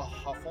 A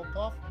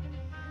Hufflepuff?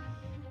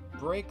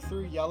 Break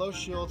through yellow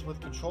shields with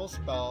control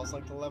spells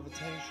like the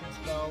levitation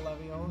spell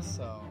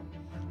Levioso.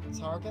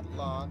 Target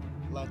lock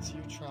lets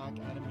you track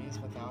enemies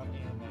without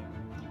aiming.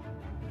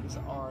 Use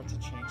R to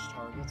change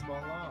targets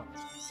while locked.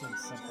 Seems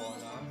simple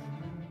enough.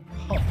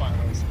 I'll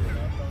finally screw it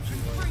up, don't you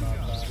worry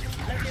about that.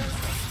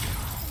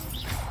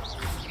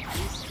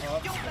 He's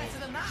up. You're better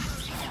than that!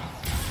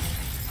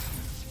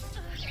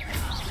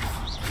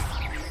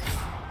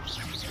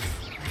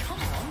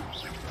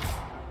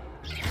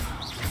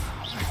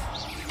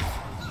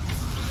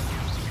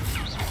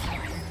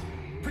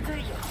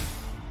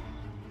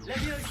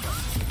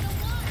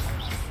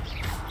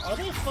 Are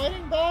they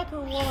fighting back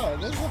or what?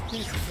 This is a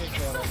piece of cake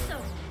right over here.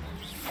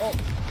 Oh,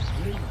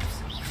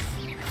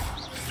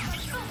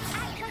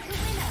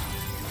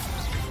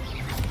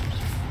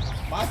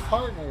 my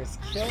partner is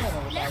killing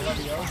it with that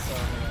Levioso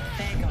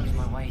there. There goes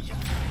my wager.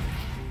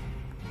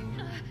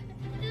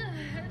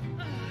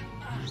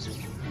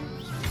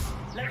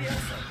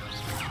 Levioso,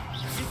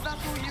 is that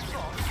all you've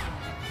got?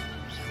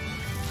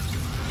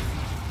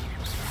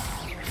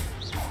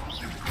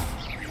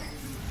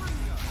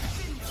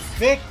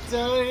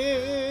 Victory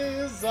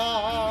is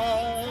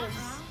ours.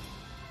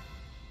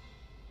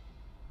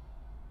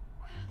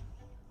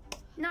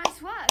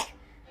 Nice work.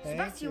 Thank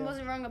Sebastian you.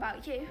 wasn't wrong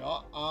about you.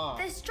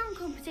 There's strong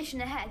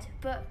competition ahead,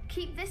 but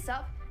keep this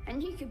up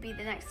and you could be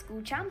the next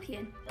school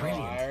champion.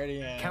 Brilliant. I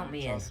already am. Count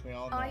me Trust in. me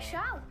on I that.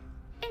 shall.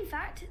 In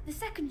fact, the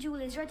second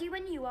duel is ready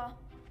when you are.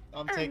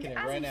 I'm taking it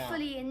right And as now. a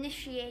fully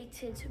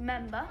initiated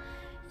member,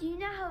 you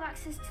now have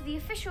access to the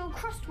official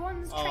Crossed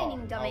Wands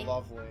training dummy. How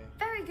lovely.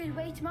 Very good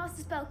way to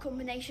master spell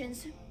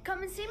combinations.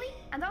 Come and see me,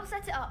 and I'll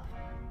set it up.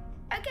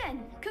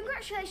 Again,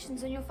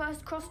 congratulations on your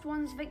first Crossed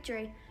Wands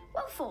victory.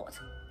 Well fought.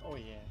 Oh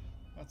yeah,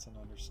 that's an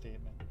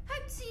understatement.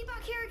 Hope to see you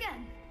back here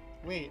again.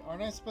 Wait,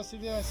 aren't I supposed to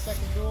do that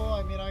second duel?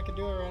 I mean, I could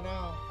do it right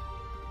now.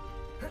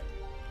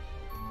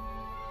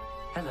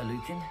 Hello,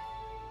 Lucan.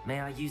 May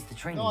I use the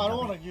training No, I don't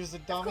dummy? want to use the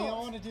dummy. I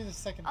course. want to do the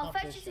second I'll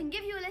fetch it competition. and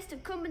give you a list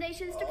of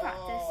combinations to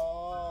practice.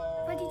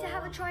 Oh. Ready to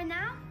have a try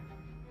now?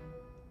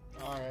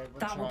 All right, we'll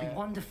That will try be it.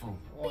 wonderful.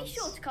 Be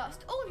sure to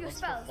cast all your Once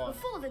for spells fun.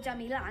 before the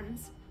dummy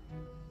lands.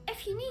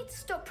 If you need to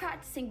stop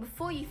practicing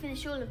before you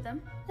finish all of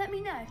them, let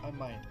me know. I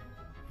might.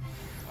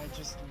 I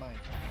just might.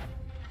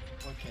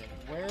 Okay,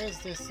 where is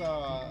this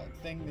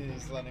thing that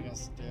he's letting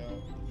us do?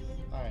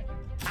 All right.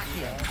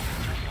 Accio.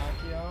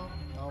 Accio.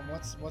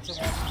 What's it want to do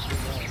this?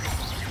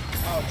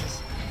 Oh,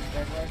 just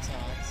regular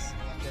attacks.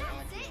 Okay,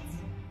 Accio.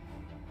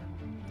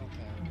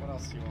 Okay, what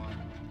else do you want?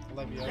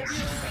 Leviosa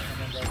and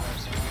then regular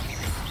attacks.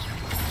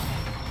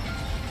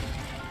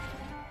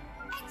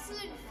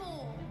 Excellent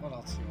form. What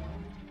else do you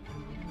want?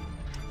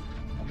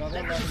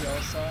 Another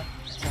Leviosa.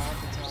 Attack,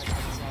 and then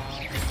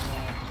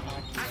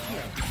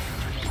Accio.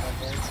 And then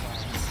regular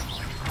attacks.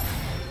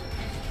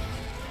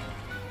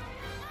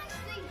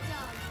 Nicely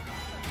done.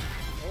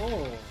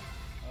 Oh,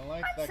 I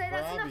like I'd that say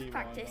that's enough grabby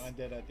practice. one I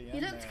did at the end.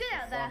 You looked there. good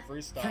out The fun there.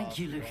 freestyle. Thank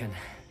you, Lucan.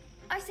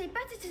 I say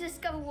better to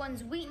discover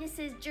one's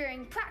weaknesses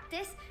during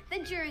practice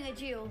than during a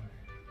duel.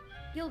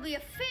 You'll be a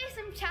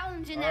fearsome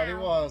challenger now. Already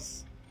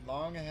was.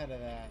 Long ahead of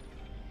that.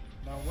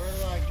 Now where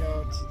do I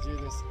go to do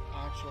this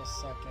actual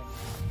second?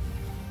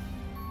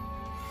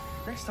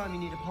 Next time you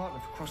need a partner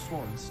for Crossed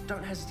Wands,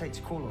 don't hesitate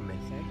to call on me.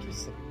 Thank you,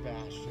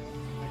 Sebastian.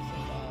 I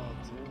think I'll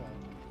do it.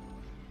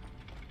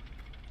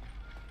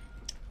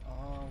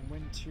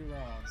 Win 2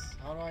 rounds.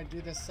 How do I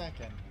do the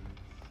second?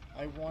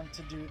 I want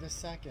to do the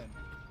second.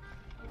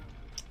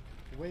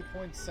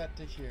 Waypoint set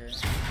to here.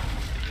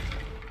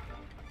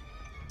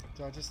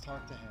 Do I just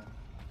talk to him?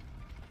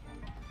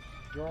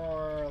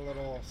 You're a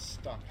little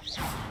stuck.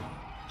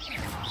 Let me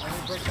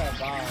break that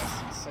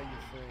vase and set you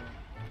free.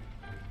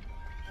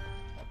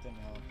 That didn't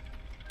help.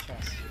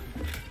 Chest.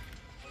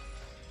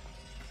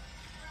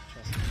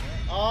 Chest in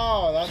here.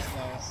 Oh, that's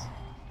nice.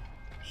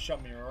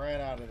 Shut me right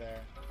out of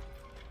there.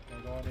 Can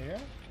I go into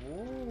here?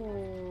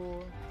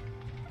 Ooh.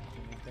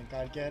 Didn't think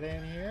I'd get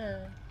in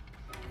here.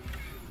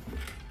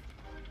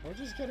 We're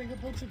just getting a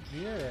bunch of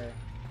gear.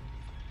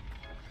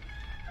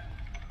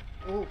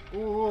 Ooh,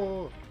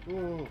 ooh,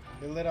 ooh.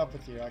 It lit up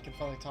with you. I can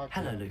finally talk to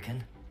Hello, you.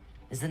 Lucan.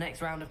 Is the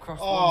next round of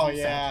Crossed Oh, Wands all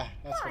yeah. set?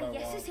 That's what I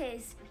yes, want. it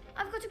is.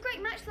 I've got a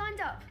great match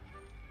lined up.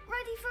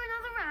 Ready for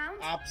another round?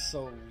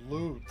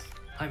 Absolute.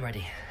 I'm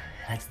ready.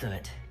 Let's do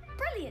it.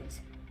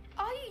 Brilliant.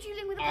 Are you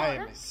dueling with a I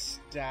partner? am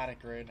ecstatic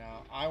right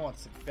now. I want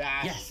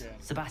Sebastian.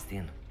 Yes,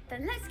 Sebastian.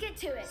 Then let's get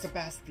to it.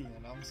 Sebastian.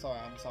 I'm sorry.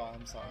 I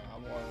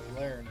want to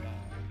learn now.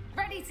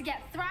 Ready to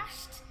get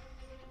thrashed?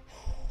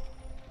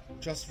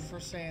 Just for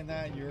saying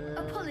that, you're...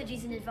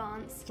 Apologies in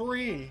advance.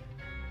 3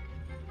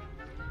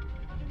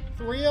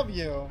 of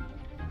you.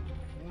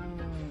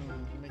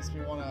 Makes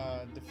me want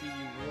to defeat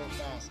you real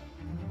fast.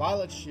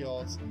 Violet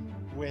shields.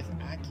 with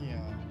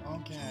Akio.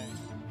 Okay.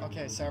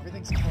 Okay, so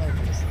everything's clear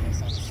for this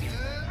episode.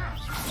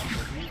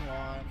 What do we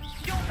want?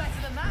 You're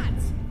better than that!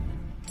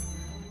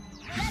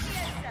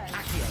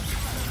 Accio.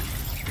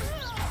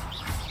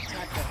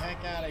 Attack the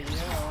heck out of you.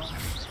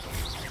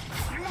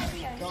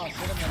 Gosh,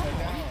 hit him when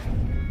they're down.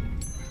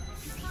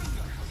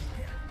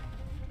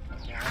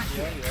 Okay,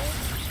 Akio, yeah.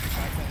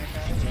 Attack the heck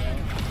out of you.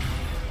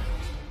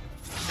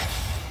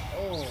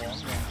 Oh, I'm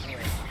going to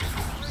hit.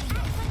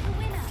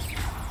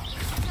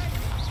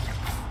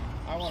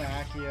 I want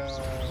Akio.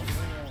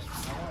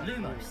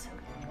 Lumos.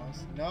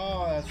 No,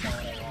 that's not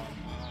what I want.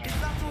 Is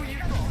that all you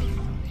got?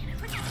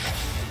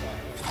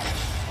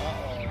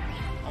 Uh-oh.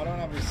 I don't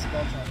have your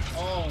spell time.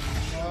 Oh,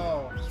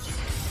 no.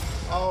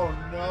 Oh,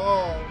 no.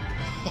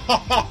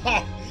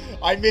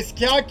 I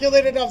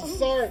miscalculated, I'm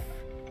sorry.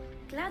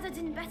 Glad I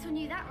didn't bet on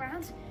you that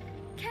round.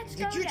 Catch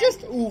Did you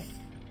just oof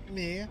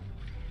me?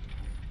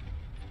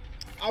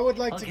 I would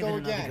like to go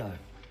again.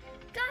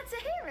 Glad to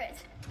hear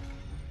it.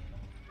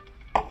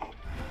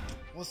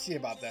 We'll see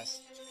about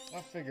this. I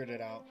figured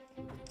it out.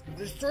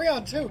 There's 3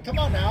 on 2. Come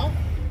on now.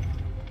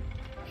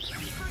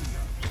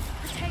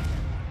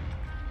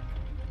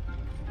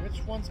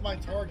 Which one's my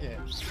target?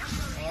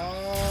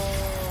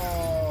 Oh.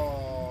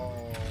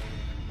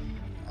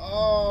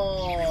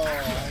 Oh.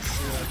 I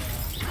see it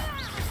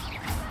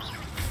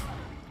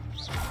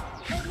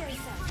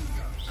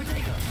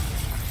now.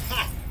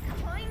 Ha!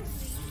 Wait,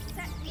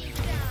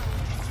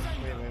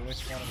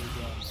 which one are we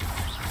doing?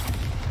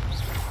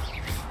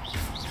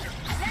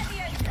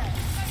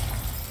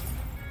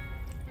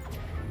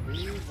 We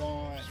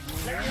want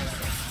you.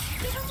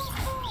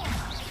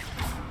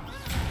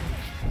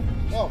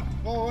 Whoa,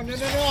 whoa, no, I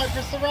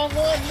pressed the wrong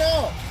one,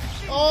 no!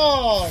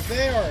 Oh,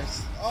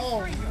 there's,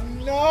 oh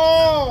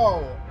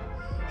no!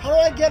 How do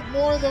I get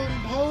more of the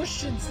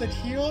potions that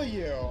heal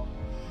you?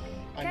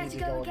 I need to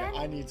go again.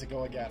 I need to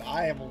go again.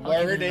 I am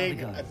learning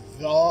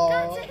the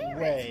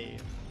way.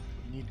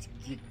 You need to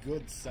get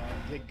good, son.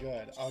 Get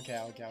good. Okay.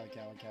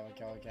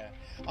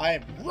 I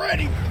am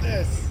ready for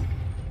this!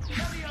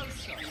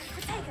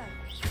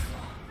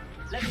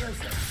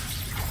 Leviosa.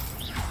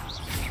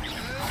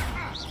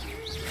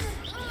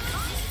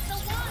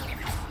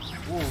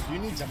 Ooh, you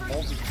need to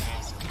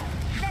multitask.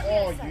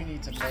 Oh, you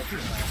need to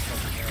multitask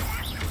over there.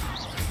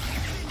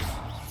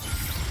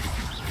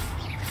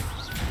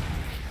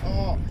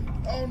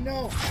 Oh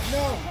no,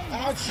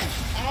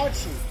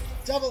 ouchie,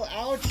 double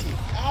ouchie,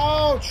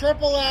 oh,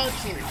 triple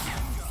ouchie.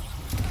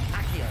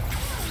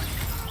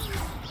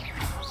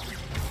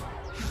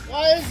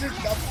 Why is it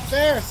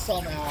fair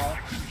somehow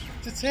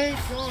to take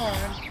on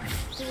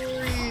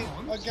 3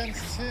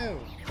 against 2?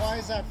 Why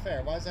is that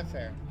fair?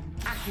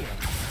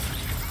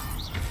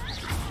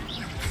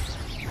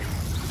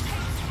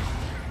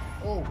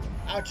 Oh,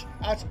 ouch,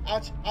 I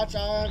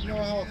have no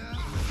health.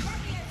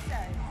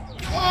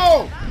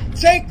 Oh,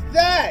 take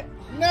that!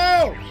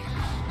 No!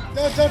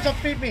 Don't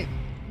defeat me!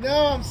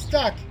 No, I'm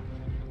stuck.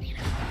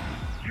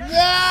 No!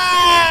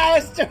 I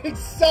was doing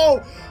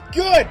so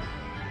good!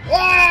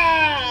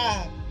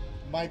 Ah!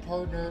 My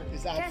partner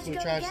is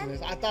absolute trash in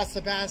this. I thought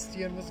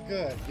Sebastian was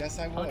good. Yes,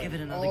 I would. I'll give it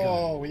another go.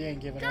 Oh, we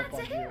ain't giving up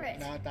on you.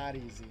 Not that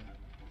easy.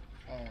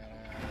 Alright.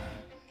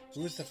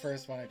 Who's the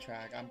first one I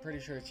track? I'm pretty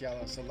sure it's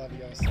yellow, so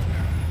Leviosa.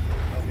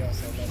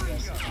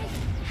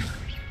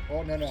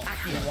 Oh, no. You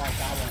want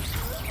that one.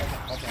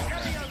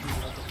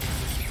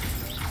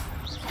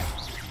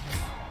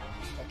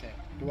 Okay.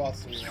 Who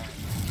else do we want?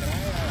 Can I,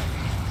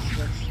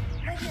 switch?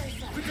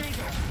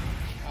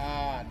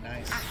 Ah,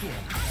 nice.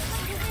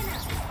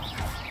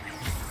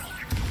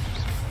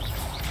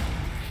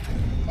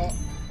 Oh,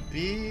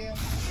 B,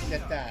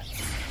 get that.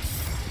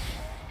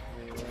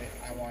 Wait,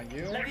 I want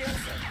you.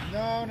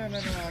 No,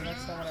 that's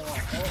not what I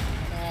want.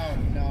 Oh,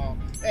 no.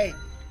 Hey!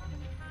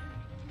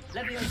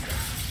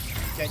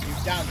 Get you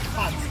down,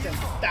 constant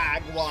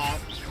Dagwa.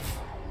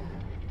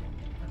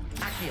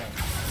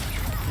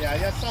 Yeah, I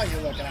saw you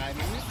looking at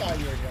me. You thought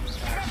you were going to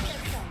attack me.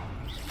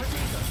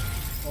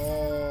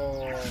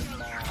 Oh,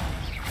 my.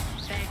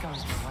 There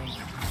goes the way.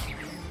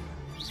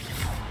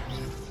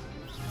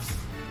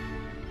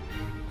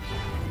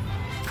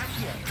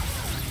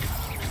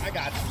 I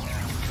got you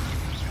now.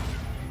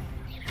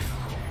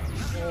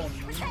 Oh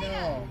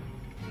no.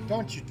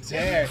 Don't you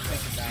dare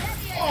think about it.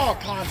 Oh,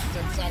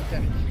 constant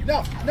something. No.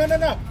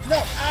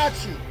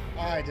 Ouchie. Oh,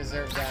 I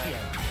deserve that. No.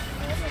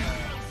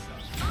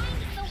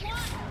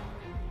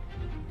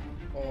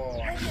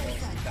 Oh, I'm close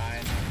to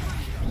dying.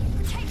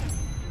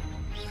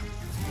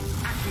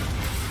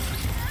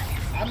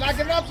 I'm not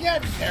giving up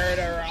yet.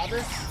 There,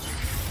 Roberts.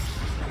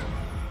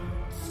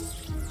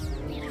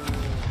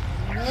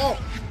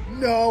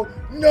 No.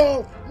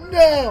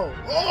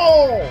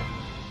 Oh!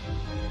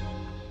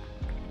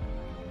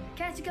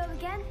 Care to go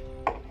again?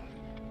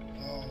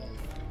 Oh.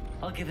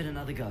 I'll give it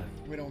another go.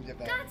 We don't give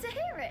that. Glad to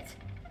hear it.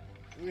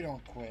 We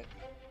don't quit.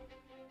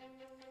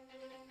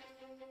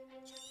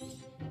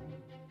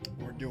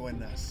 We're doing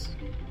this.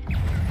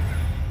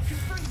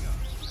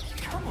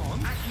 Come on,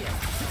 Akio.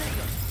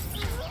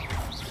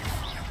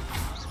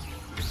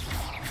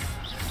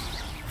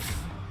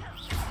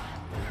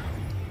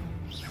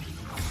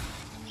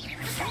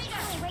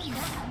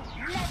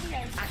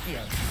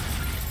 Accio.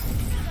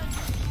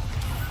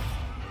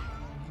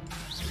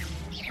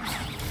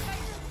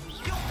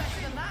 You're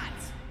better than that.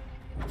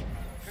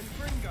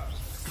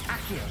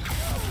 Accio.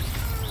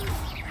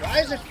 Why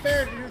is it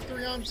fair to do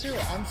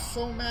 3-on-2? I'm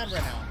so mad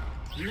right now.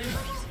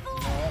 Lumos.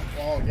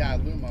 Oh yeah,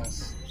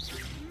 Lumos.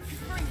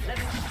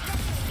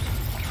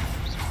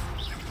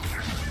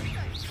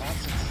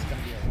 Constance is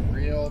gonna be a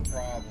real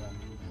problem.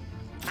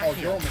 Oh,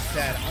 you're almost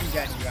dead. I'm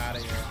getting you out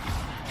of here.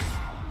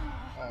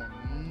 Oh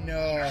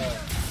no.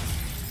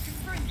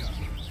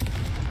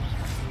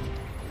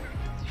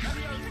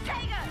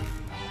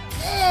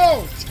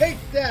 Oh, take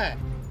that!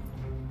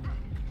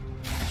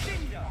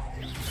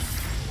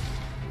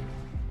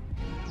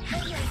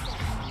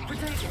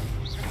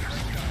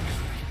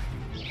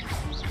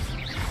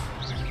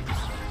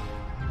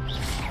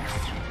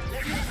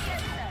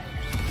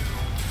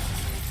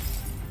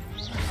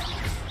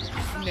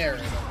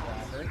 Narrative,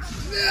 Robert.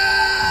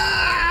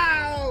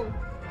 No!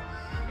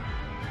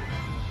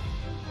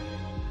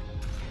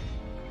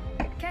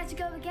 Care to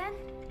go again?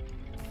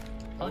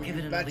 I'll give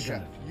it another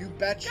Betcha. go. You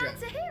betcha. Glad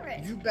to hear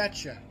it. You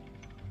betcha.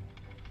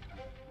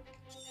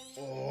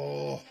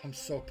 Oh, I'm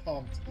so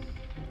pumped.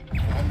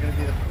 I'm gonna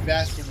be the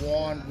best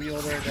wand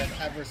wielder that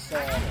ever saw.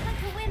 Like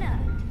a winner.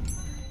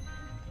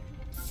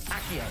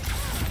 Accio.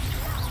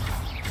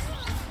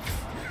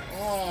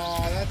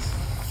 Oh, that's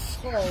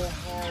so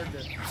hard.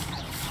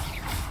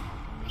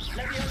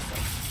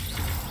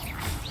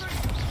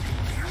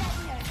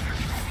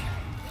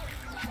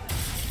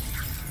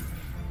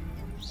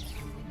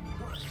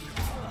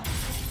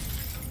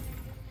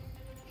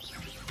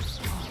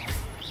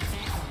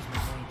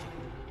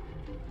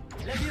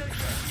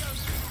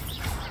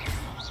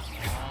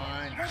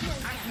 Fine.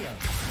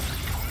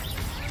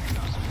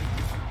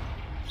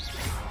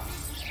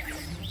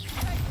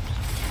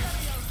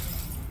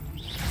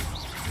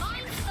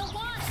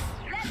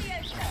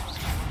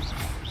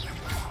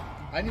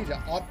 I need to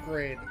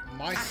upgrade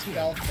my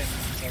spell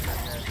thingies over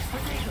here.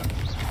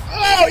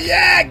 Oh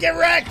yeah, get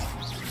wrecked!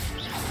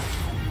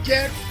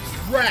 Get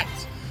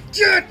wrecked!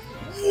 Get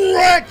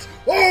wrecked!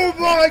 Oh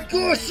my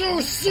gosh, that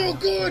was so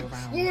good!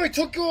 Oh, I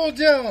took you all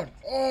down!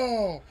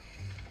 Oh.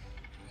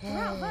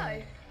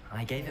 Bravo.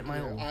 I gave it my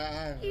all.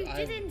 You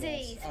did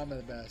indeed. I'm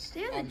the best.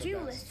 The other I'm the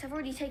duelists best. have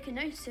already taken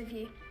notice of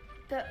you,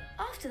 but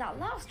after that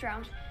last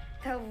round,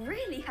 they'll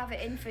really have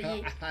it in for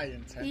you. I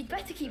intend. You'd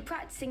better keep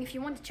practicing if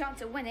you want a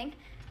chance at winning,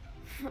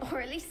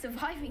 or at least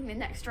surviving the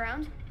next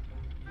round.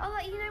 I'll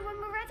let you know when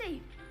we're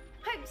ready.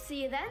 Hope to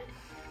see you then.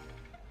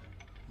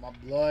 My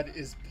blood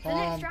is The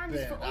pumping. next round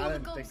is for I all the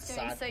didn't think gobstones,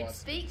 side so to quest.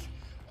 speak.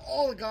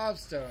 All the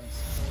gobstones.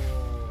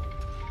 Oh.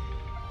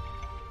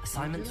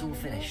 Assignment's all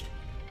finished.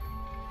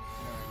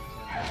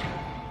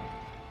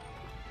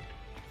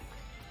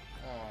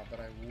 Oh, but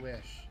I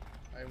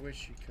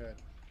wish you could.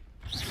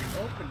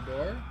 Open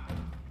door.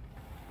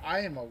 I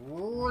am a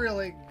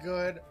really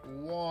good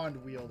wand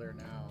wielder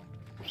now.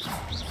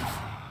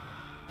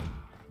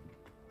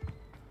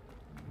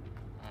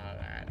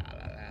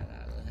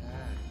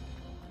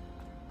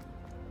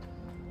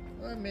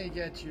 Let me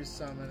get you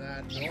some of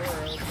that door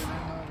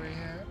opening over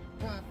here.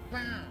 Wah,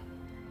 wah.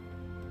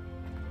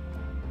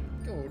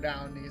 Go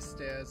down these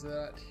stairs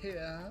out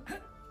here.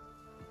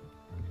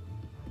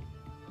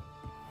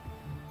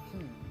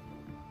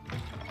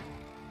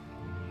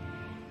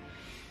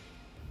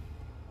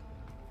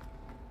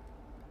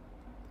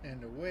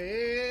 And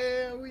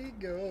away we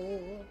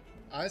go.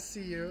 I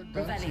see you.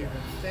 Don't Revelio. even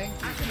think you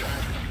can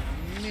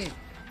hide me.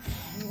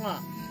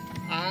 Mwah.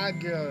 I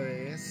got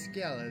a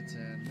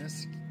skeleton.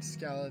 This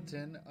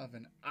skeleton of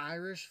an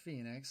Irish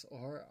phoenix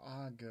or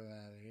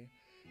Aguari.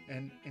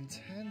 An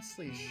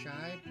intensely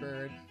shy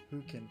bird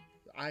who can...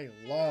 I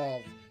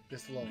love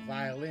this little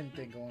violin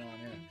thing going on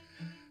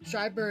here.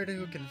 Shy bird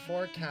who can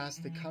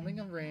forecast the coming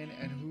of rain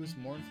and whose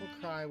mournful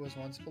cry was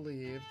once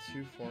believed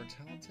to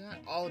foretell death.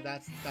 Oh,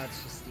 that's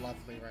just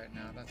lovely right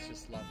now. That's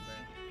just lovely.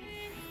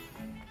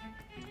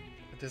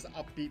 With this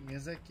upbeat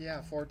music,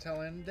 yeah,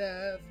 foretelling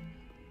death.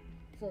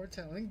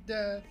 Foretelling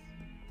death.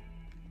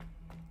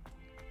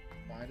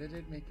 Why did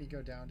it make me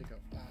go down to go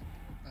up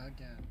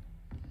again?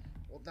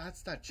 Well,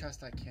 that's that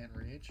chest I can't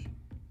reach.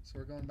 So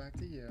we're going back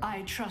to you.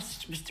 I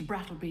trust Mr.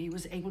 Brattleby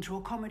was able to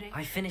accommodate.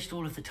 I finished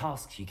all of the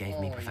tasks you gave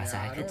me, Professor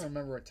yeah, I Hackett. don't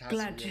remember what task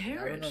Glad you to gave me. hear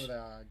I it. remember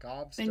the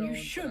gobstones. Then you I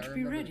should be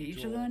remember ready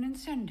the to duel. learn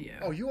Incendio.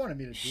 Oh, you wanted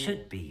me to duel.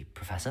 Should be,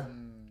 Professor.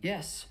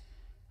 Yes.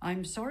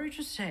 I'm sorry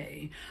to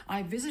say,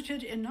 I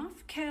visited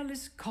enough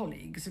careless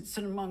colleagues at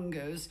St.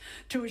 Mungo's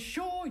to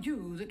assure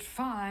you that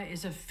fire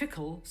is a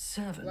fickle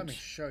servant. Let me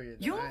show you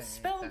that. I Your ain't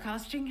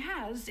spellcasting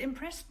has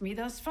impressed me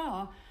thus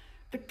far,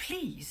 but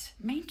please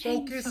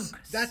maintain Focus.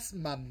 focus. That's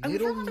my I would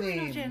middle rather we not name,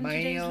 end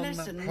today's ma'am,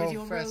 lesson with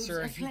your robes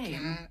Professor aflame.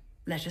 Hackett.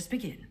 Let us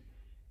begin.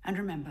 And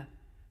remember,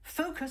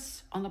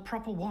 focus on the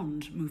proper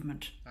wand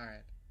movement.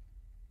 Alright.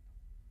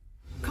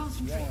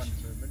 Concentrate Wand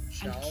movement and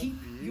shall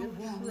keep be your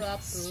wand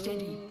proper.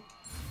 steady.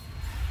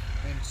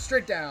 And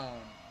straight down.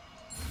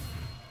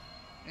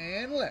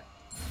 And left.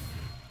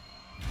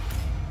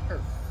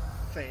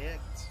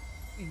 Perfect.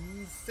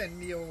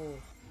 Incendio.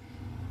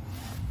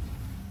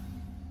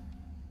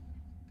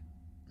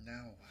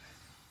 Now what?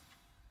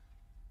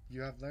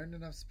 You have learned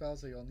enough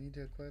spells that you'll need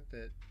to equip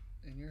it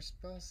in your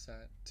spell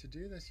set. To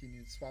do this, you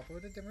need to swap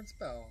out a different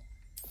spell.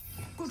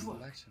 Good work.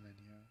 Selection menu.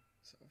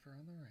 It's over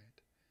on the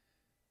right.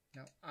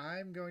 Now,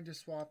 I'm going to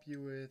swap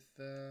you with,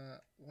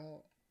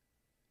 well,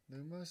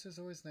 Lumos is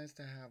always nice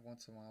to have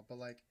once in a while, but,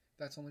 like,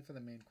 that's only for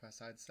the main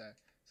quest, I'd say.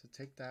 So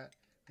take that.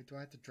 Wait, do I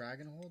have to drag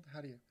and hold?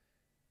 How do you?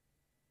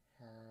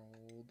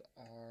 Hold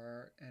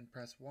R and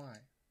press Y.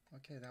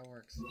 Okay, that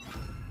works.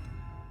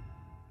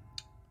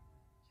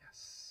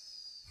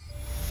 Yes.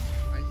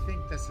 I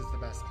think this is the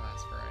best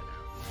class for right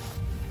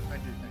now. I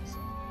do think so.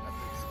 I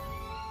think so.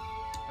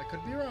 I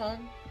could be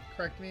wrong.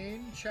 Correct me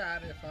in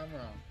chat if I'm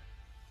wrong.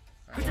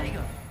 Right. There you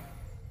go.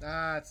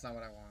 That's not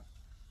what I want.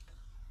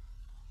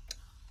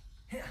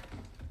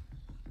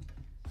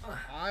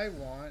 I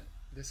want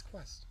this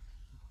quest.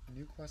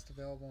 New quest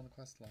available in the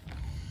quest log.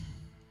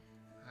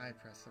 I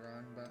pressed the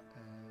wrong button.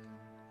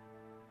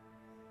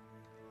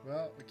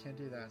 Well, we can't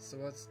do that, so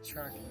let's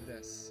track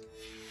this.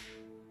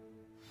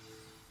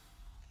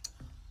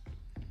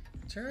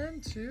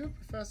 Turn to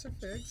Professor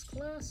Fig's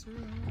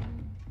classroom.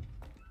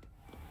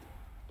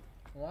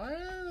 Why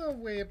are the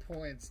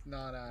waypoints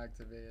not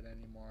activated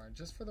anymore?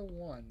 Just for the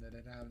one that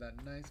it have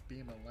that nice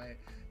beam of light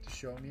to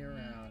show me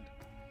around.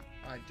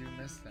 I do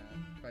miss that,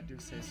 if I do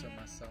say so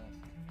myself.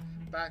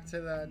 Back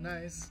to the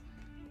nice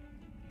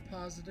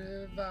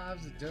positive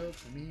vibes of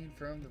dopamine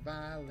from the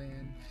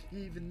violin.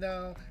 Even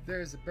though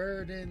there's a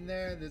bird in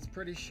there that's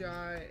pretty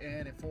shy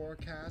and it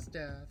forecasts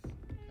death.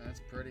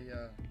 That's pretty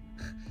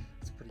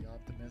it's pretty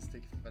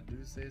optimistic if I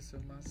do say so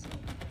myself.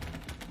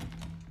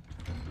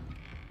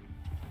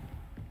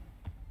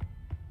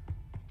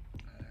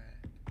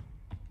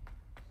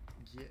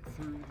 Get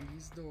through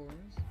these doors.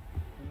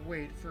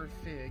 Wait for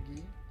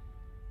Figgy.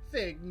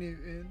 Fig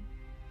Newton.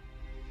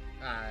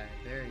 Alright,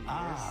 there he is.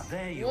 Ah,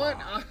 there you what?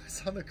 are. I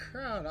was on the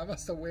ground. I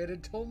must have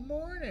waited till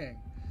morning.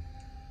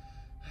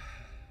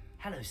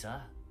 Hello,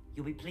 sir.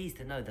 You'll be pleased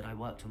to know that I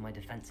worked on my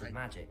defensive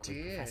magic with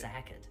did. Professor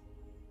Heckard.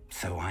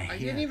 So I hear.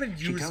 didn't even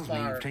She use tells me fire,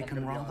 you've if I'm taken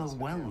gonna be rather honest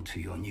with well you. to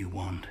your new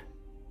wand.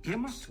 You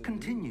must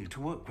continue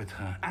to work with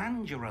her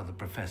and your other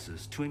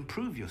professors to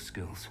improve your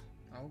skills.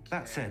 Okay,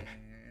 That said,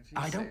 if you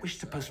I say don't wish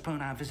to so.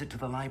 postpone our visit to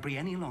the library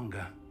any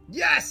longer.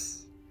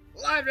 Yes!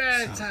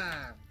 Library So,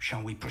 time!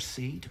 Shall we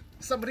proceed?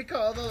 Somebody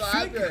call the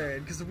library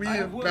because we I are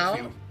have work about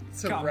for you.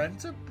 to Come.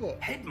 rent a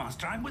book.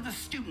 Headmaster, I'm with a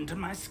student and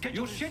my schedule.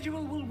 Your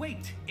schedule will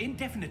wait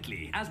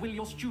indefinitely, as will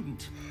your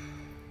student.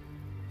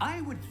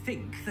 I would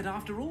think that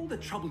after all the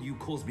trouble you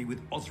caused me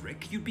with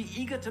Osric, you'd be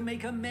eager to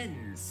make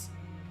amends.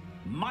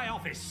 My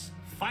office,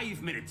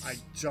 5 minutes. I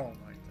don't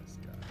like this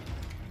guy.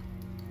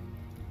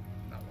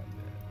 Not one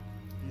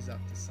bit. He's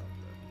up to something.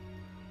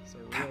 It's a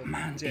That real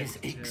man dick, is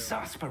too.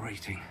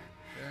 exasperating.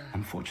 Yeah.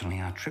 Unfortunately,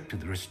 our trip to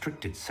the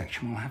restricted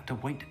section will have to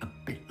wait a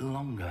bit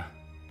longer.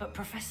 But,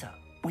 Professor,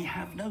 We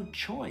have no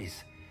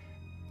choice.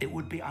 It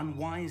would be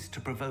unwise to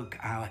provoke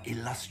our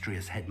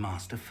illustrious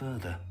headmaster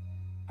further.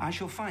 I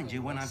shall find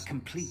you when I've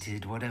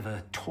completed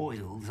whatever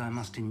toils I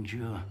must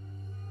endure.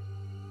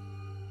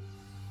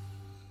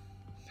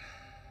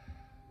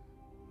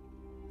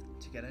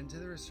 To get into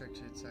the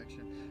restricted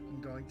section,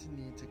 I'm going to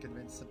need to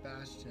convince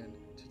Sebastian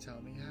to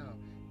tell me how.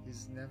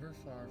 He's never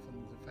far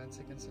from the Defense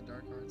Against the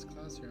Dark Arts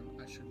classroom.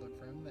 I should look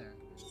for him there.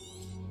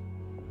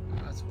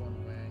 That's one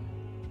way.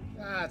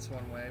 That's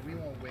one way. We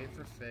won't wait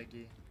for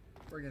Figgy.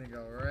 We're gonna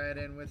go right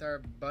in with our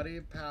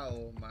buddy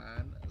pal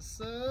man,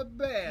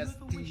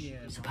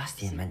 Sebastian.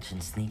 Sebastian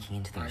mentioned sneaking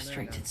into the I learned how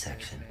restricted to say his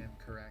section. name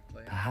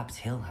correctly. Perhaps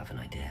he'll have an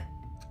idea.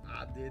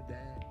 I did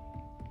that.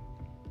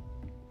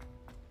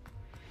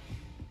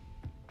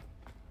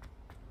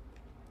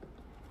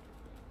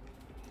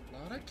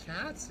 A lot of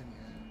cats in here.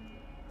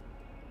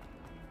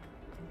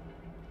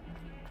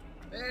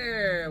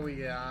 There we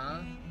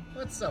go.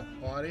 What's up,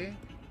 buddy?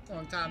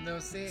 Long time no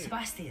see.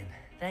 Sebastian,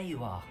 there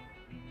you are.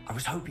 I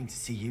was hoping to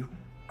see you.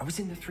 I was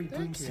in the Three Thank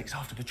Broomsticks you.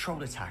 after the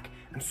troll attack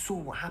and saw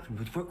what happened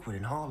with Rookwood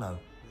and Harlow.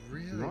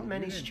 Really? Not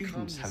many You didn't come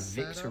students to have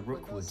set Victor up with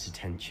Rookwood's us?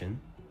 attention.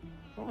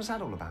 What was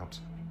that all about?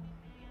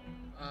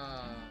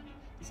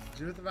 It's to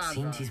do with the Van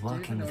Seems he's Do you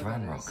working even with know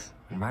what that Ranrock, is?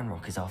 and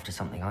Ranrock is after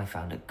something I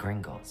found at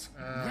Gringotts.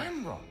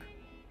 Ranrock?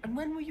 And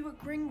when were you at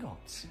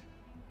Gringotts?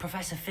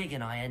 Professor Fig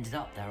and I ended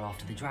up there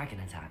after the dragon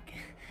attack.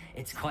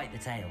 It's quite the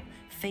tale.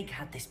 Fig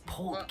had this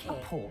portkey.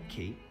 A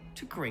portkey?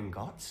 To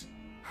Gringotts?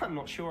 I'm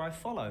not sure I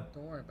follow.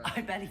 Don't worry about I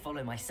it. barely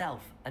follow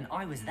myself, and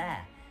I was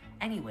there.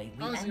 Anyway,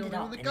 we I was the ended only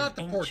one up that in got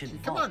an the ancient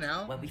portkey. Come vault on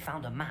now. where we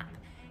found a map.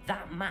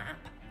 That map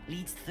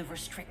leads to the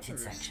restricted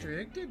section.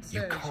 Restricted You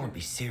section. can't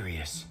be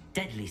serious.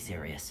 Deadly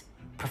serious.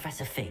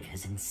 Professor Fig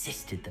has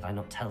insisted that I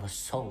not tell a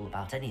soul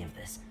about any of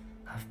this.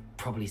 I've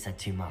probably said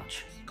too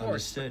much. Of course,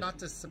 Understood. but not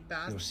to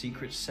Sebastian. Your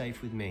secret's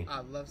safe with me. I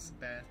love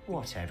Sebastian.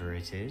 Whatever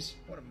it is.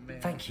 What a man.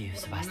 Thank you, What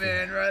a Sebastian.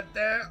 man right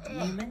there. You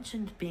Ugh.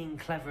 mentioned being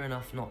clever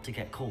enough not to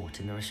get caught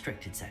in the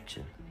restricted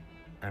section.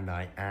 And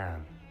I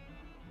am.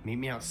 Meet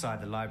me outside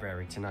the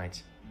library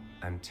tonight.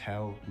 And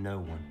tell no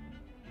one.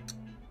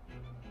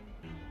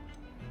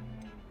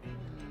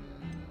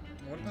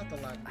 What about the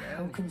How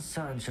librarian?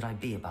 concerned should I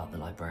be about the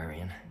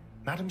librarian?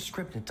 Madam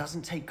Scribner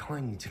doesn't take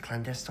kindly to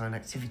clandestine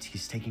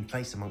activities taking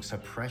place amongst her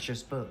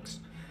precious books.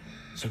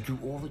 So do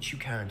all that you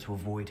can to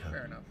avoid her.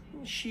 Fair enough.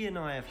 She and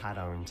I have had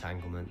our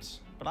entanglements,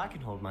 but I can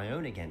hold my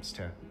own against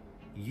her.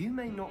 You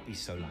may not be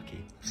so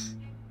lucky. See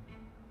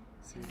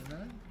you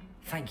tonight?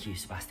 Thank you,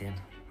 Sebastian.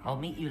 I'll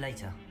meet you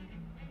later.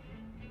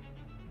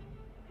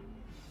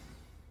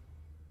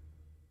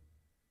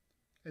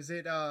 Is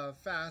it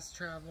fast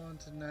traveling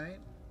tonight?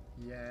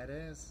 Yeah, it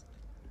is.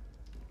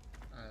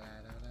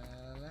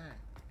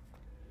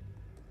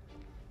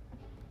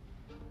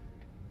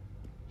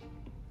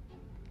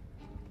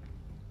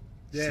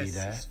 This See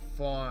there? is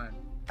fun.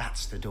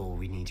 That's the door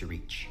we need to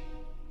reach.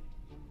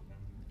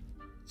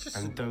 Just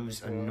And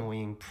those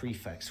annoying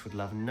prefects would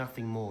love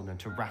nothing more than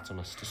to rat on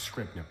us to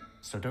Scribner.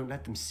 So don't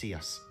let them see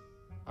us.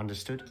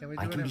 Understood? Can we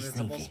do I an can be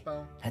invisible sneaky.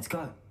 spell? Let's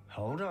go.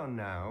 Hold on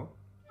now.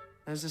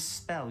 There's a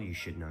spell you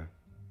should know.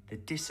 The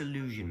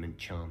Disillusionment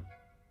Charm.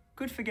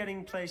 Good for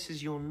getting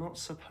places you're not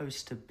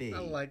supposed to be. I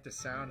like the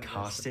sound of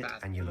Cast this, it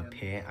and you'll Sebastian.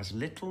 appear as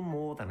little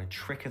more than a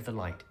trick of the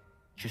light.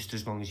 Just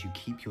as long as you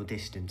keep your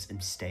distance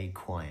and stay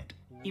quiet.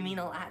 You mean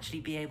I'll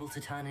actually be able to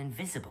turn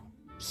invisible?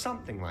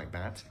 Something like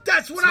that.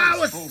 That's what It's not I as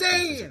was foolproof as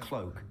a saying!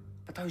 cloak,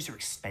 but those are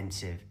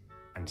expensive.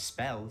 And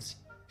spells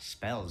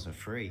are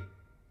free.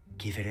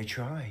 Give it a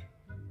try.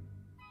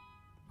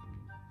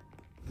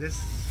 This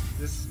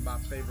is my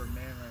favorite man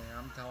right here.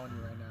 I'm telling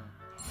you right now.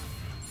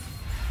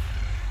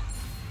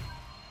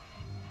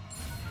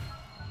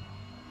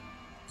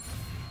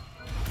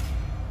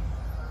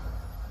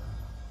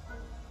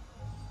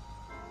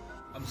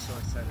 I'm so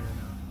excited right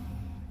now.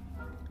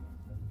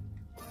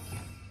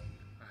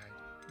 Alright,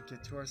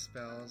 get to our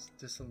spells.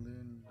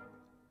 Disillusion.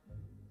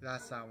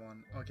 That's that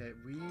one. Okay,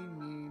 we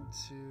need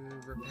to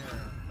repair.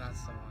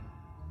 That's the one.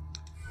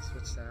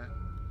 Switch that.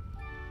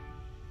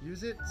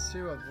 Use it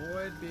to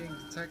avoid being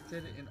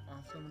detected in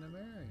off-limit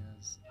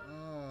areas.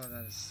 Oh,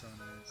 that is so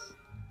nice.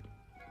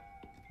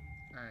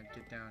 Alright,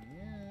 get down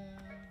here.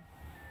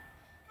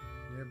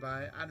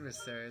 Nearby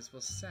adversaries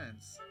will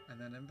sense and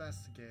then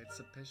investigate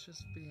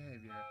suspicious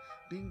behavior.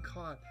 Being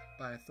caught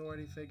by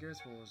authority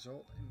figures will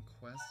result in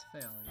quest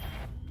failure.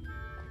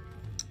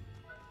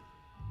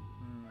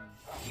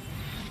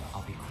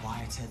 I'll be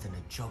quieter than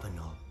a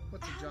jobberknoll.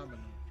 What's a jobberknoll?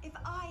 If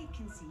I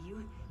can see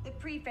you, the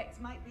prefects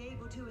might be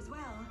able to as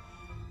well.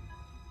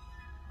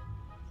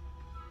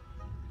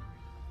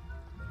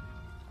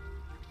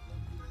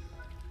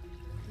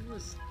 Who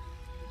was...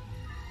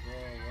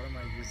 Whoa, what am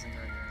I using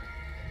right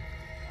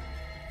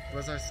here?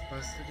 Was I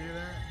supposed to do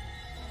that?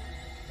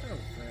 That'll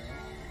fail.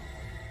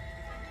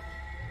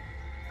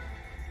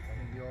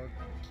 Maybe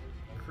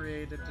I'll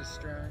create a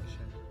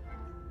distraction.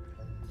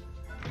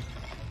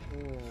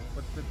 Oh,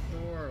 but the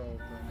door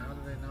opened. How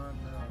do they not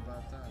know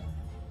about that?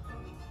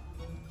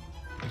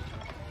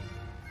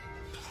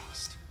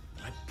 Blast.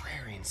 The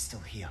librarian's still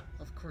here.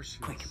 Of course she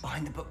Quick, is.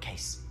 behind the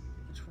bookcase.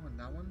 Which one?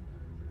 That one?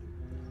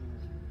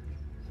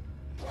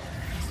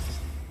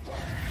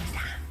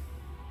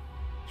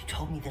 You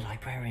told me the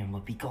librarian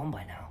would be gone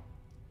by now.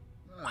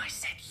 I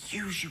said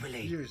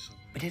usually. Usually.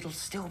 But it'll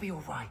still be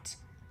alright.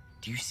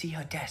 Do you see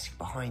her desk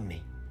behind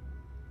me?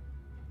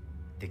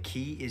 The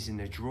key is in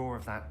the drawer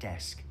of that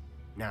desk.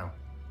 Now,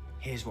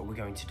 here's what we're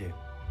going to do.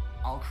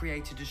 I'll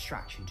create a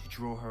distraction to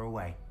draw her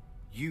away.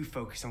 You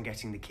focus on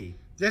getting the key.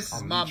 This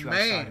is my meet you man.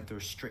 outside of the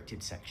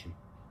restricted section.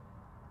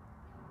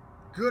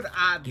 Good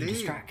idea. You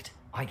distract,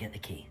 I get the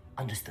key.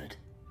 Understood.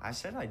 I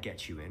said I'd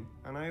get you in,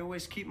 and I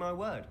always keep my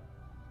word.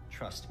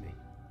 Trust me.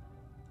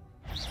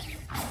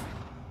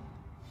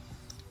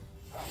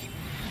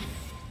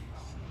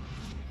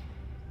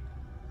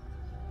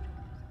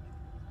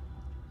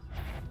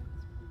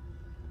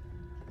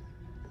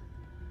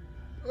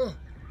 Oh,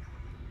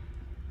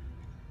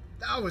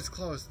 that was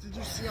close. Did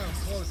you see how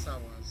close that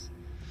was?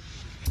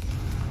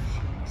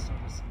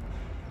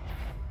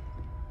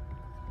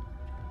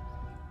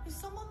 Is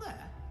someone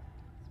there?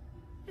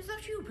 Is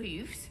that you,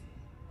 Peeves?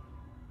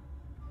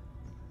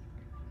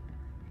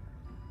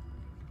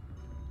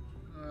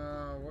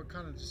 What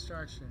kind of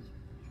distraction?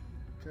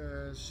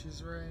 Because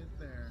she's right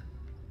there.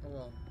 Oh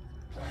well.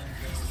 Right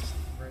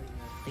here.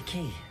 The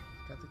key.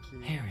 Got the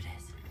key. Here it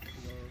is.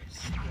 Globe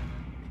spinning.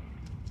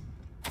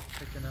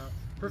 Picking up.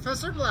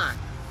 Professor Black!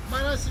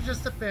 Might I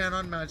suggest a ban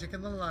on magic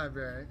in the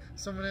library?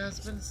 Someone has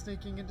been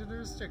sneaking into the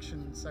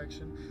restriction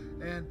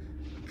section, and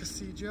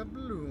Cassia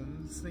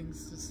Bloom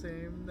thinks the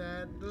same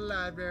that the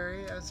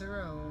library has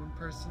her own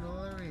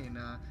personal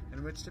arena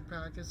in which to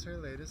practice her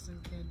latest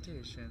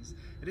incantations.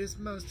 It is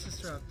most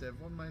disruptive.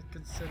 One might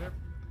consider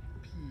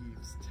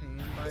Peeves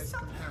tamed by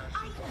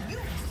compassion.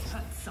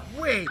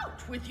 Wait!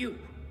 Out with you!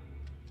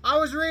 I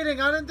was reading.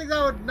 I didn't think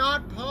that would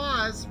not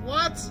pause.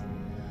 What?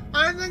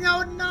 I didn't think that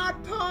would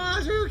not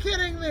pause. Are you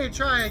kidding me?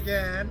 Try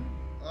again.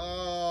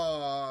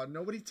 Oh,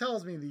 nobody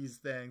tells me these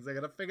things. I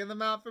gotta figure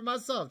them out for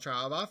myself.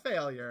 Trial by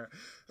failure.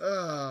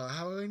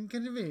 How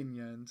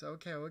inconvenient.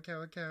 Okay.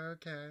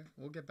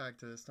 We'll get back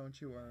to this. Don't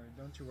you worry.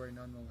 Don't you worry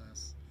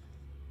nonetheless.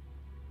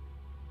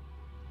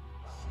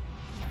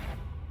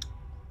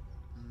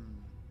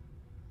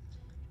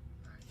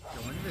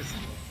 is it?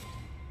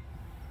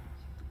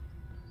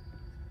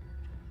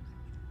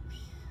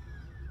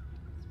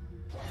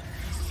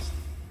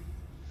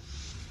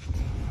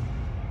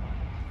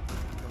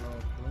 Hello,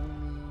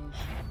 Bloomy.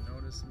 She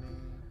noticed me.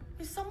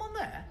 Is someone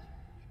there?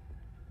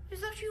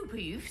 Is that you,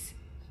 Peeves?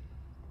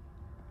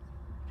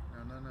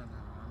 No.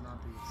 I'm not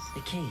Peeves.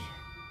 The key.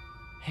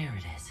 Here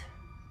it is.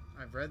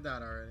 I've read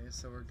that already,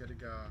 so we're good to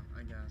go,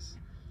 I guess.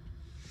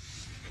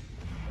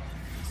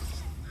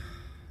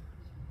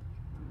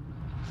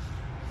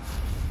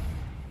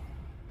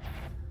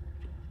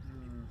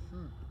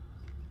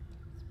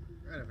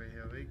 Right over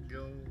here we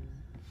go.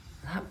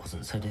 That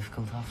wasn't so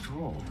difficult after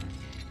all.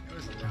 It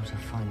was a How to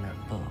find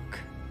that book.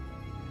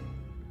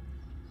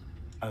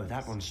 Oh,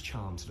 that one's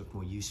charmed to look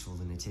more useful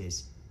than it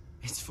is.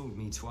 It's fooled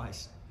me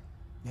twice.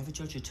 Never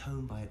judge a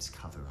tome by its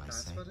cover, I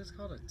say. That's what it's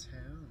called, a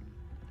tome.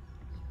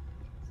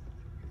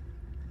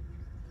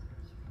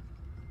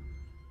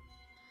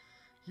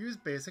 Use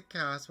basic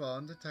cast while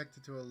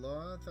undetected to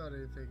allow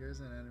authority figures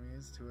and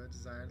enemies to a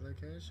desired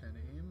location.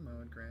 Aim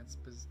mode grants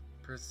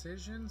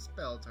precision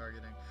spell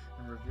targeting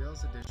and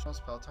reveals additional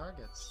spell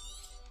targets.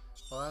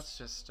 Well, that's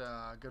just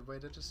a good way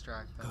to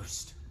distract them.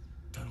 Ghost,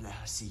 don't let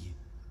her see you.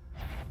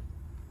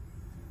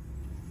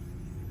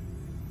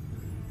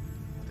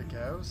 The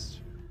ghost?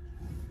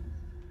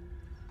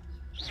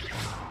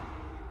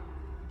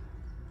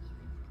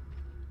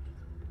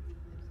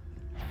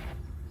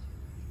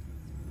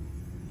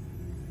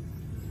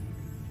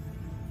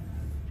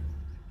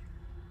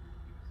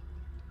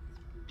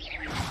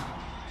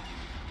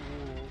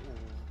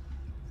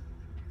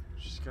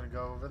 She's gonna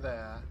go over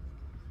there,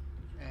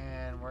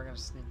 and we're gonna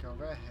sneak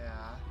over here.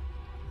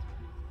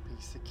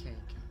 Piece of cake.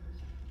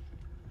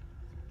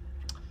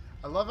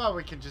 I love how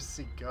we can just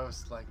see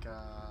ghosts like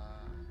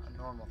a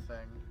normal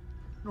thing.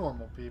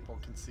 Normal people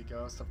can see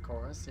ghosts, of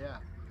course, yeah.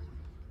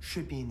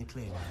 Should be in the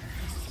clear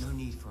now. No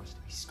need for us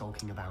to be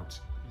skulking about.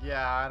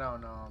 Yeah, I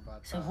don't know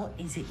about So that. what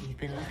is it you've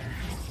been looking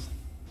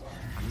for?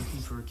 I'm looking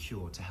for a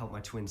cure to help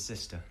my twin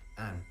sister,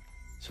 Anne,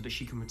 so that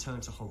she can return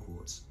to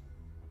Hogwarts.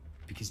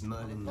 Because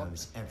Merlin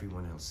knows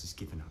everyone else has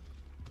given up.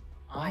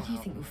 Why do you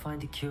think you'll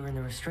find a cure in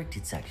the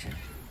restricted section?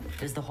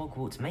 Does the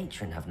Hogwarts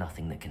matron have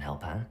nothing that can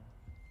help Anne?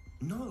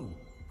 No,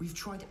 we've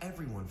tried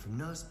everyone from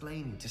Nurse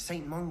Blaney to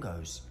St.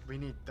 Mungo's. We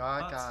need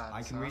dark eyes.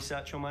 I can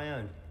research on my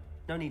own.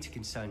 No need to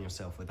concern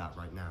yourself with that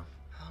right now.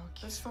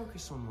 Okay. Let's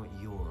focus on what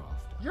you're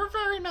after. You're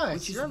very nice.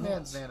 Which is You're a what?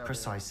 man's man over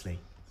Precisely.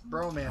 here.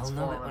 Bromance I'll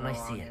know it forming when I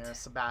along see it. here,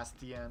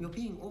 Sebastian. You're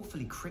being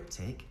awfully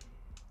cryptic.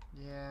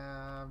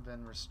 Yeah, I've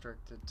been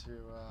restricted to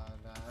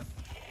that.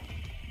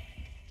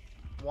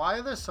 Why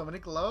are there so many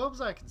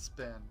globes I can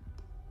spin?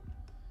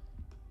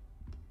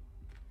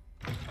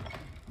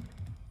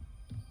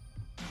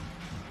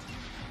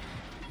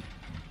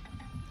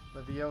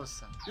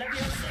 Leviosa.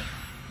 Leviosa.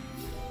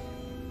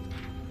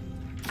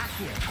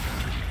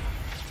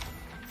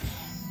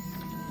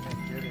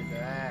 Can't get it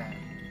that.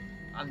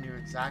 I knew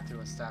exactly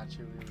what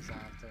statue he was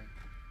after.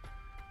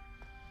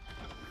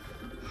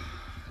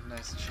 A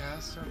nice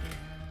chest over here.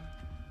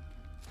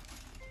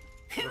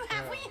 Who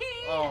have we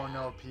here? Oh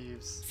no,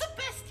 Peeves.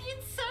 Sebastian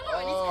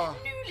Solo and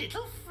his new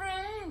little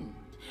friend.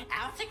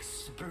 Out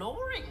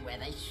exploring where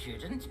they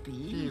shouldn't be.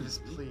 Peeves,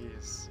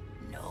 please.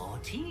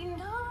 Naughty,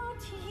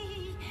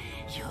 naughty.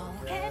 You'll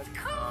get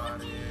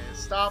caught.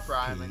 Stop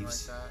rhyming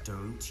Peeves, like that.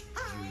 don't you...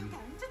 I'm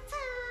going to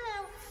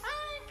tell.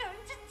 I'm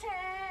going to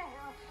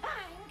tell.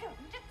 I'm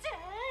going to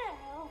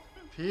tell.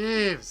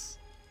 Peeves!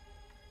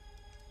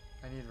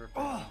 I need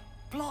repair. Oh,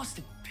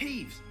 blasted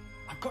Peeves!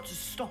 I've got to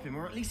stop him,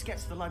 or at least get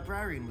to the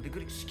librarian with a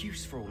good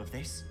excuse for all of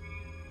this.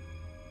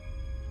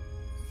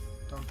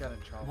 Don't get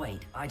in trouble.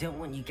 Wait, I don't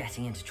want you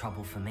getting into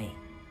trouble for me.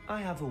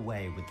 I have a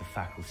way with the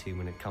faculty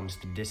when it comes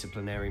to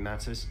disciplinary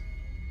matters.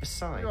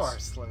 Besides, You are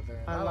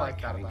Slytherin. I I like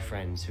that having about you.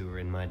 friends who are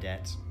in my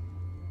debt.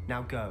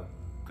 Now go.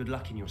 Good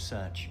luck in your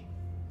search.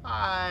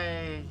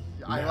 I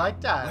Now, like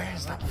that.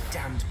 Where's I like that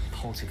damned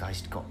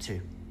poltergeist got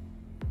to?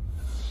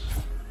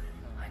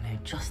 I know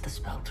just the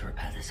spell to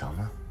repair this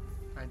armor.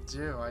 I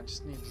do. I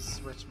just need to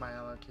switch my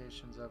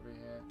allocations over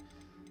here.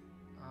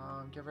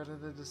 Get rid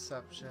of the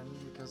deception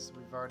because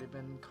we've already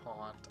been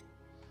caught.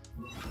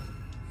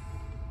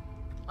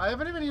 I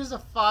haven't even used a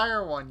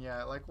fire one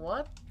yet. Like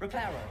what?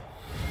 Reparo.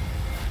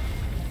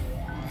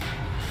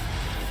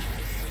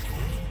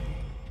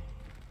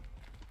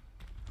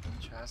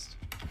 Chest.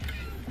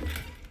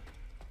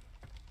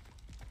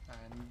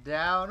 And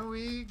down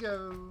we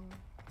go.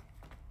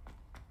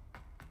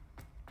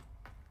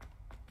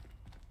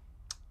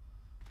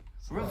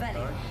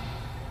 Revelio.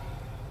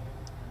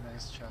 A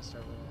nice chest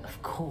over there.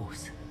 Of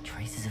course,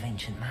 traces of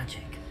ancient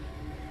magic.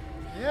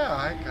 Yeah,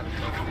 I gotta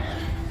go for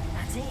that.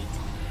 That's it.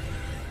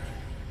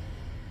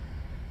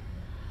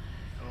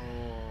 Oh.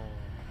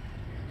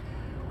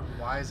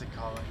 Why is it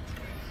calling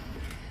to me?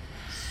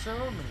 So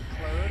many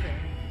clothing.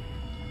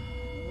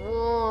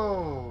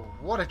 Whoa,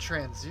 what a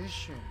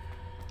transition.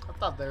 I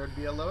thought there would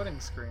be a loading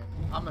screen.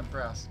 I'm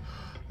impressed.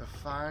 The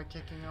fire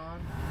kicking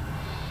on.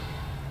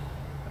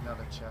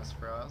 Another chest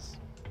for us.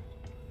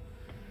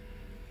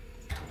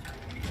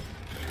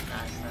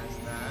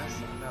 Nice.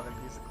 Another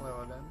piece of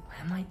clothing.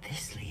 Where might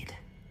this lead?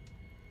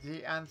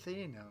 The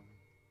Athenaeum,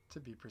 to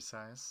be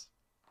precise.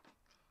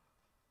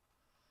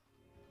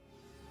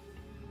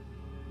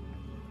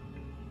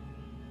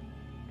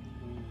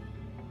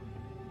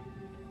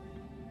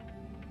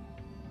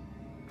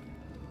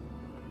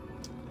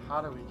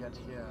 How do we get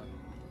here?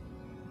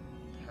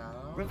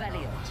 How?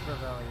 Revelio. No, it's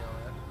Revelio.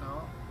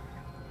 No.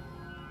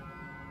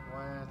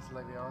 What's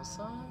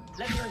Leviosa?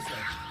 Leviosa.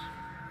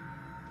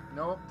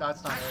 Nope,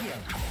 that's not it.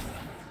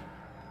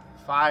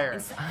 Fire.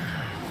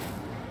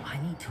 I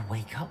need to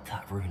wake up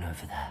that rune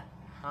over there.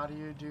 How do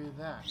you do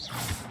that?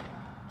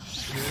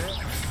 Shoot it?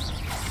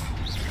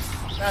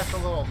 That's a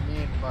little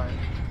mean, but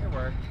it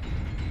worked.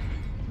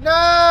 No!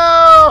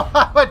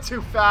 I went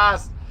too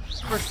fast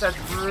for such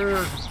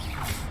rude.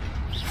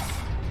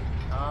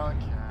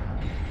 Okay.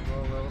 Go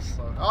a little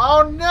slow.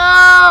 Oh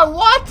no!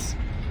 What?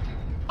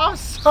 I'm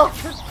so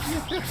confused.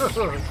 Just keep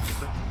shooting.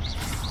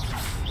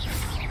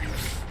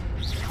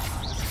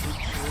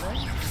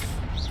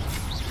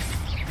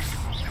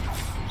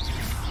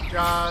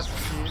 Just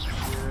keep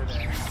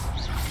shooting.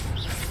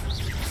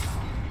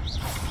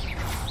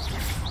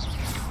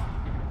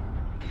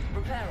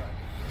 Reparo.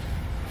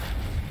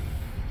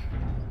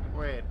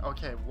 Wait,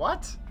 okay,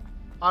 what?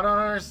 I don't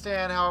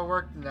understand how it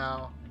worked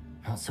now.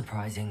 Not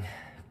surprising.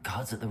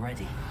 Guards at the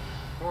ready.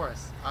 Of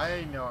course,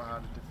 I know how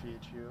to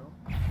defeat you.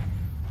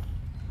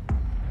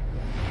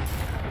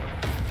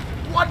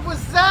 What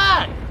was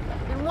that?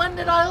 And when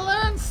did I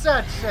learn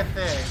such a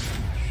thing?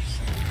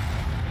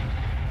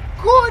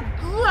 Good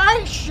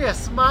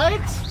gracious,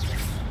 mate!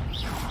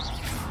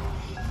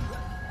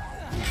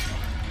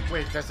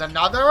 Wait, there's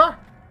another?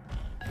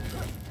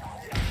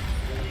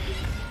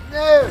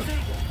 No!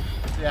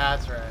 Yeah,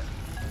 that's right.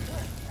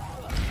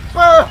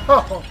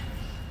 Boom!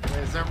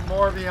 Wait, is there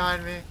more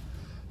behind me?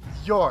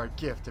 Your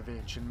gift of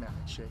ancient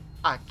magic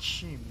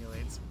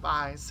accumulates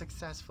by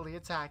successfully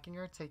attacking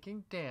or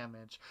taking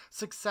damage.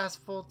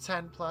 Successful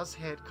 10+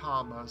 hit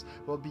combos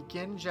will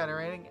begin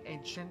generating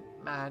ancient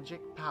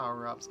magic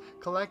power-ups.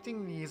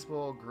 Collecting these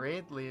will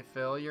greatly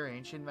fill your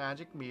ancient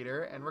magic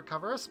meter and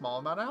recover a small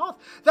amount of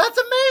health. That's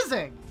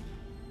amazing!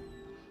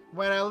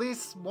 When at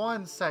least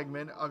one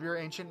segment of your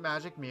ancient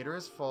magic meter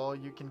is full,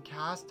 you can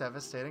cast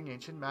devastating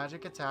ancient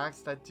magic attacks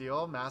that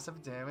deal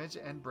massive damage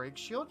and break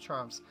shield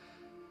trumps.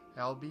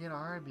 LB and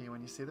RB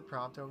when you see the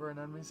prompt over an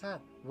enemy's head.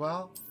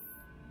 Well,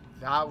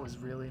 that was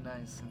really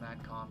nice in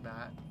that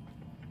combat.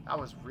 That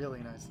was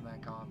really nice in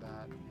that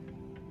combat.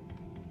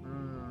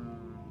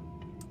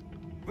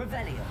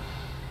 Revelio.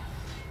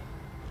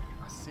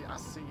 I see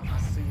some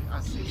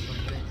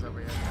things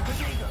over here.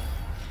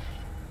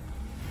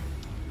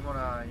 You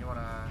wanna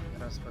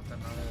hit us with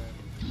another?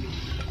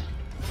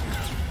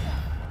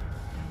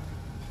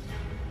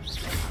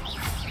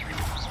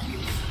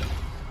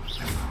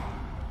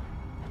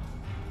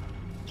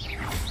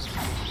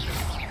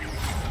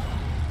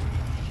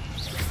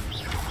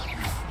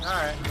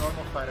 Alright,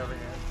 normal fight over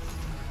here.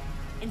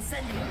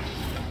 Incendio.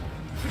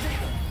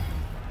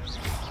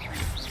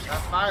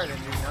 That fire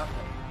didn't do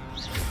nothing.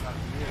 Not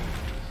you.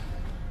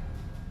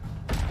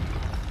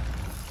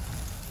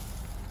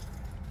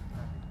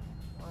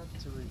 What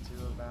do we do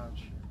about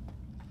you?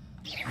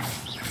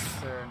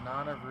 Is there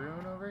not a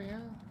rune over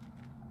here?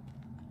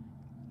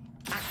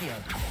 Accio.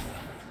 Yeah.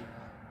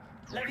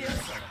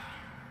 Leviosa.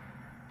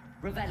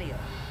 Revelio.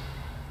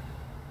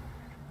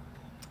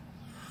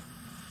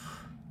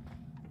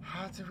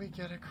 How do we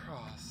get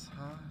across,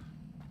 huh?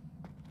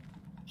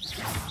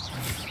 Shoot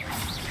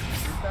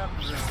that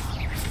rune.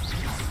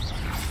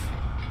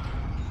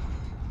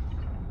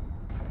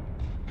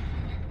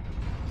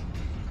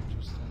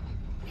 Interesting.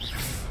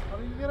 How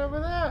do you get over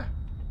there?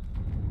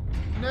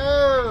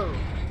 No!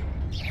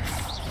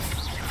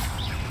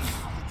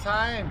 It's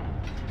time.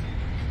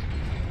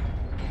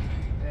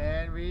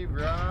 And we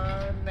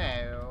run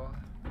now.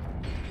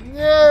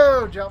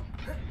 No! Jump!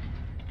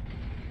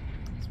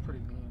 It's pretty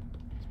mean.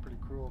 It's pretty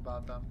cruel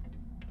about them.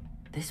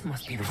 This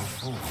must be the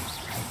reform.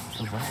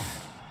 So where?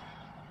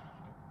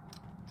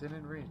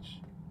 Didn't reach.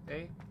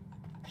 Eh?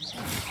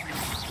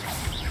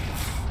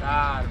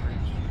 God,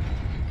 reach.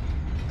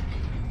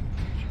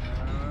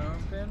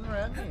 Jump and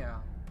run me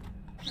out.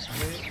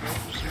 Wait,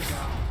 shoot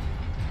now.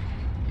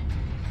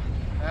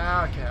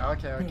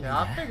 Okay.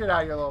 I figured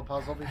out your little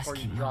puzzle before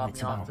you dropped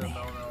me off to the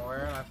middle of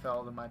nowhere and I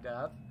fell to my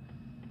death.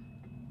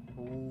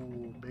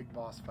 Ooh, big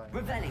boss fight.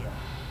 Revelio.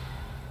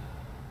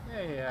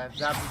 Yeah,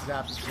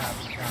 zappy.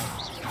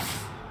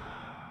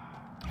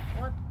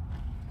 What?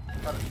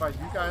 Gotta fight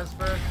you guys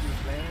first, you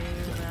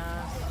lame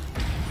ass.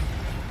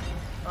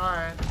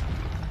 Alright.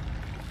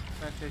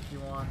 Can I take you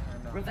on or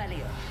no?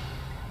 Revelio.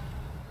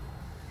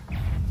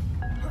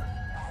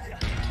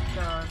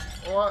 Done.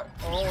 What?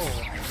 Oh.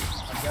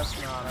 I guess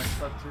not. I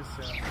spoke too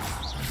soon.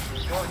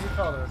 Well, he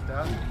fell to his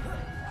death.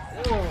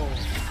 Whoa.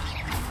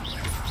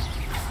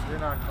 You're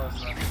not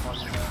close enough to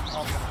fucking that.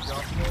 I'll finish you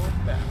off real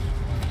fast.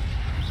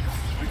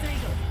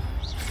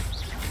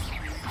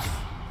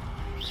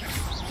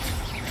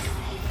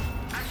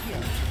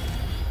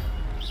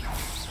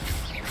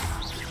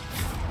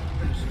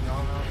 Finishing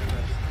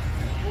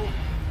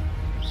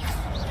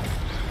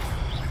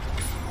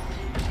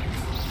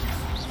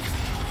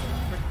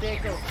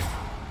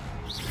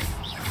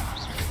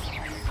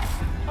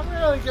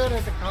really good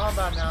at the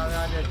combat now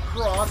that I did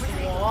cross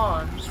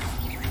wands.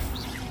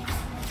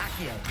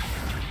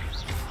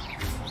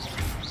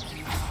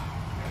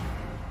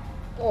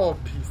 Oh,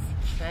 piece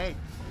of cake.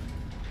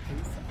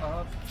 Piece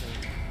of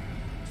cake.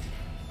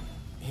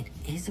 It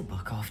is a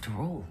book after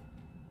all.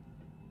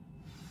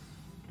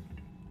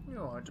 You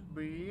want to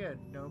be a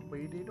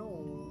nobody at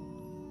all.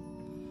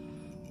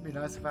 Be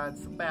nice if I had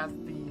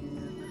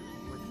Sebastian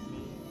with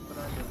me, but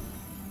I don't.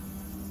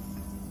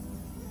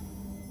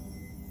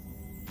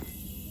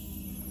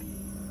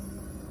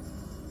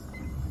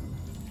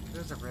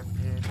 There's a rip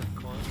page, of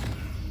course.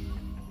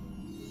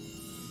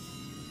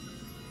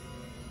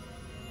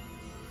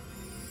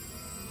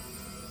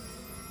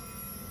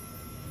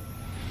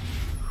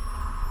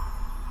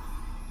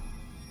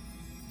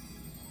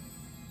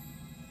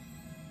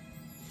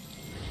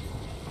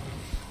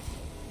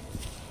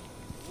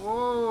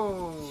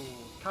 Whoa!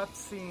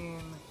 Cutscene.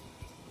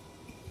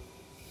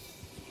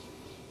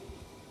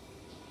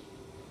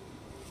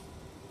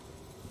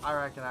 I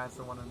recognize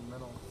the one in the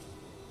middle.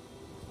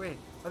 Wait,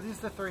 are these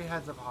the three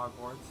heads of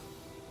Hogwarts?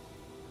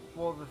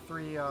 Well, the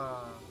three,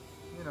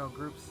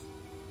 groups,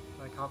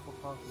 like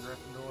Hufflepuff,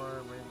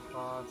 Gryffindor,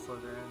 Ravenclaw,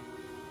 Slytherin,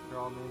 they're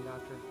all named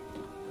after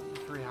the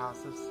three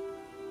houses.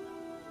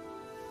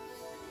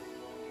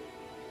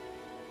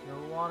 No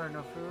water,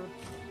 no food?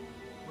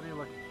 What are you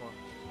looking for?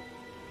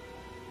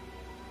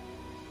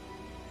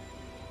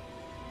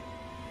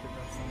 Give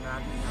us some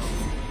magic help.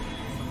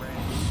 Some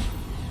rain.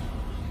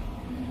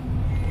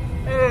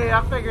 Hey,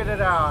 I figured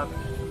it out!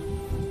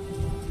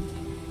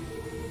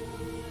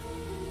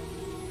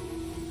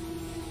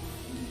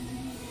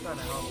 Trying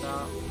to help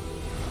out.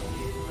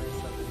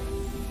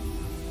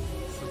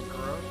 Some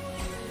growth.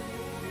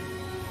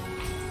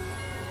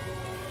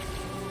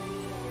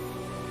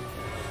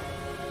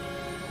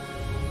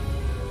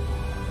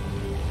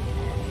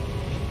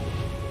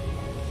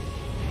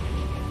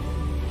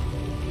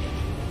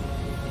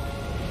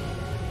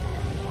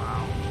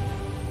 Wow.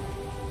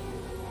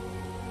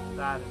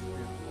 That is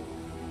beautiful.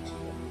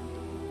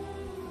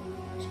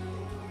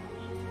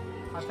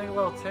 I think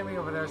little Timmy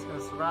over there is going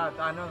to survive.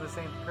 I know this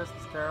ain't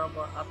Christmas Carol,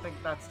 but I think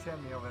that's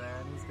Timmy over there,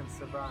 and he's going to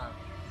survive.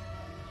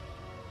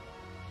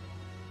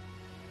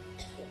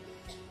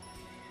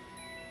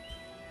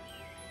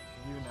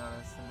 You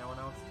noticed, and no one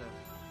else did.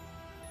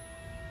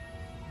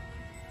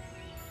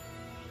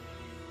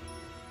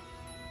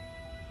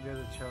 You're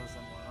the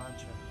chosen one, aren't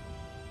you?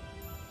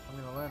 I'm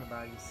going to learn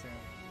about you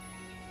soon.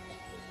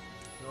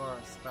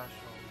 You're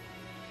special.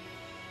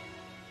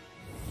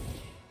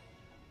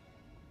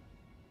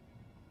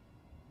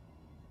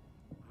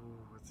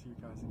 You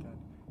guys again.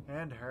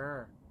 And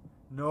her.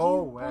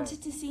 No way. You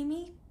wanted to see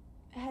me?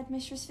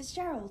 Headmistress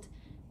Fitzgerald.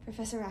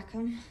 Professor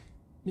Rackham.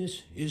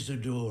 Miss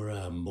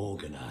Isadora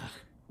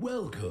Morganach.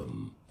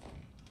 Welcome.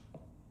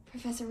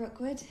 Professor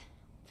Rookwood.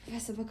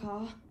 Professor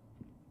Bakar.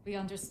 We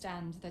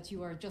understand that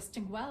you are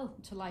adjusting well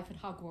to life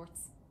at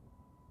Hogwarts.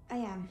 I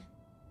am.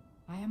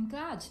 I am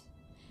glad.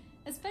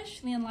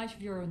 Especially in light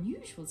of your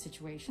unusual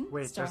situation.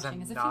 Wait, starting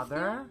there's as a fifth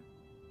year.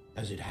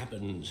 As it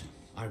happens,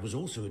 I was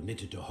also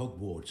admitted to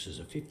Hogwarts as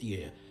a fifth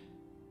year.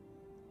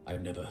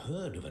 I've never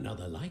heard of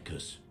another like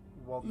us.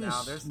 Well,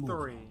 now there's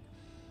three.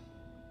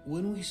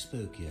 When we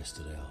spoke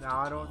yesterday after now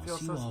I don't feel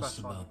class, so you asked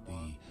special about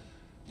anymore.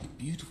 the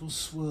beautiful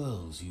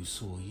swirls you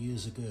saw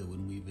years ago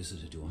when we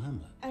visited your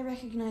hamlet. I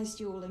recognized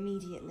you all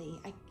immediately.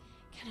 I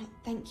cannot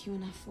thank you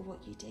enough for what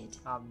you did.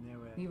 I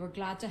knew it. We were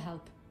glad to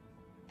help.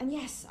 And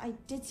yes, I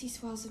did see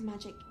swirls of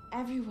magic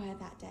everywhere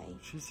that day.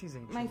 She sees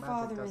ancient My magic,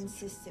 father doesn't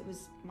insists it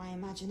was my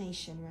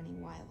imagination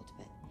running wild,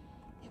 but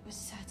it was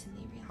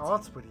certainly real. How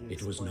else would he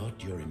It was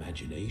not your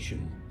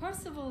imagination.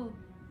 Percival,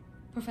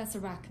 Professor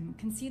Rackham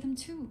can see them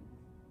too.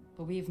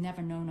 But we've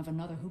never known of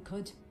another who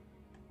could.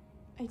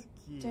 I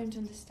don't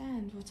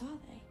understand. What are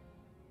they?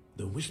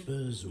 The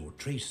whispers or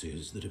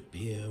traces that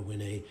appear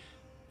when a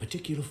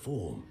particular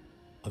form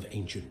of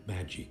ancient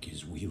magic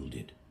is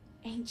wielded.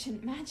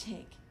 Ancient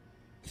magic?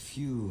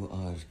 Few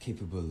are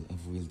capable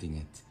of wielding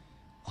it.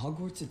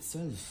 Hogwarts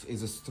itself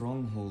is a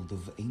stronghold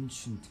of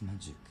ancient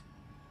magic.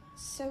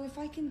 So if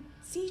I can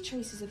see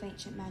traces of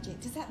ancient magic,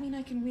 does that mean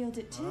I can wield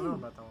it too? I don't know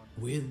about that one.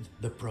 With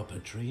the proper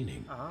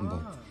training.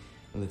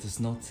 But let us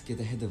not get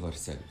ahead of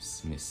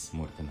ourselves, Miss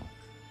Morganach.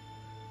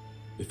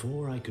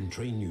 Before I can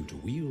train you to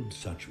wield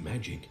such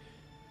magic,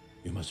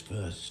 you must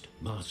first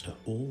master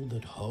all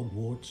that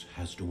Hogwarts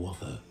has to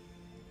offer.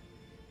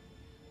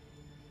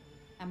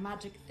 A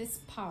magic this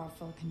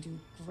powerful can do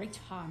great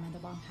harm in the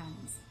wrong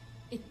hands.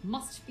 It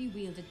must be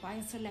wielded by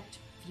a select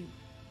few.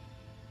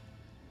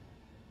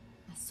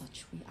 As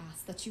such, we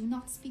ask that you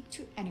not speak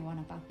to anyone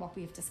about what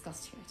we have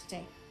discussed here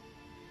today.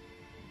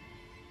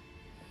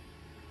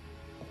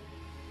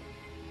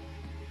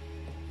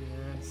 You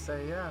didn't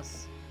say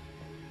yes.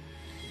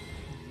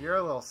 You're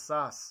a little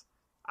sus.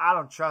 I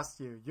don't trust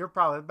you. You're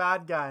probably the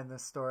bad guy in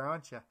this story,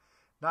 aren't you?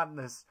 Not in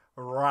this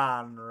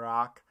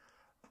Rock.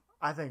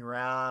 I think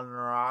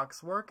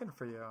Rock's working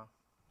for you.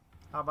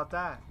 How about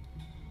that?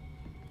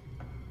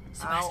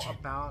 Sebastian. How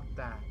about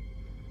that?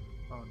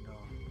 Oh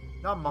no.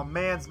 Not my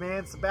man's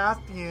man,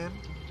 Sebastian.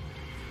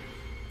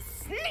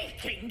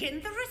 Sneaking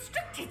in the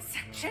restricted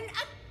section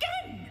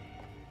again!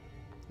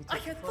 I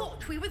had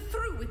thought we were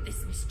through with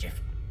this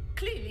mischief.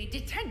 Clearly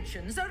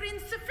detentions are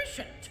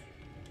insufficient.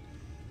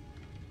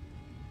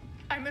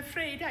 I'm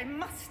afraid I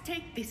must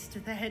take this to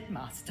the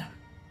headmaster.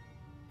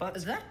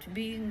 But that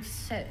being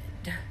said,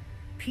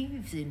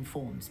 Peeves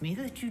informs me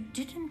that you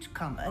didn't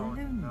come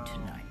alone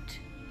tonight.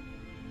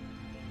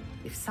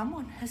 If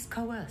someone has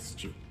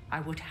coerced you, I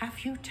would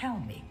have you tell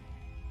me.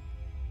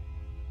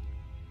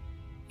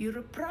 You're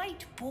a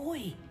bright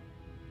boy.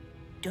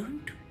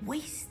 Don't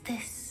waste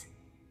this.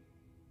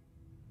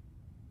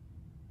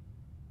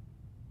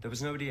 There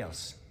was nobody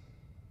else.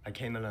 I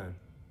came alone.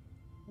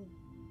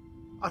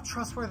 A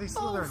trustworthy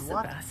Slytherin,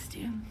 what?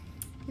 Sebastian.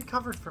 You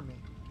covered for me.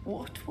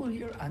 What will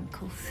your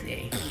uncle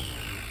say?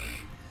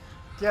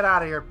 Get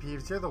out of here,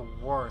 Peeves. You're the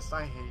worst.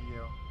 I hate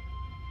you.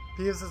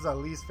 Peeves is our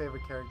least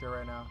favorite character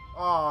right now.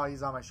 Oh,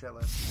 he's on my shit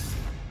list.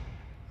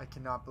 I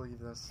cannot believe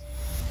this.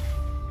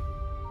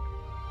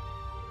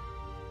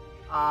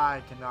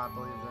 I cannot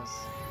believe this.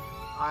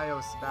 I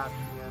owe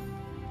Sebastian.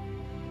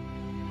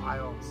 I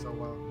owe him so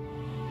well.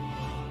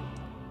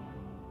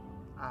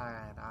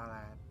 Alright.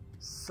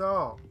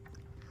 So,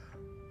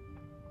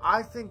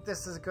 I think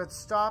this is a good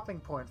stopping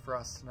point for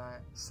us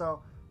tonight.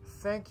 So,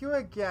 thank you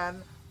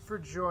again for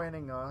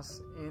joining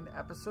us in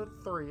episode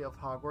 3 of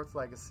Hogwarts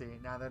Legacy.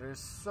 Now that there's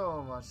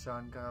so much to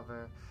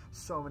uncover,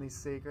 so many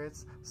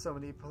secrets, so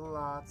many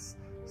plots,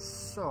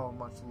 so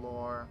much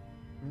lore.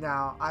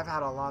 Now, I've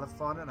had a lot of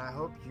fun and I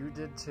hope you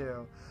did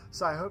too.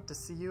 So I hope to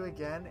see you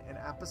again in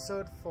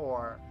episode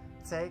 4.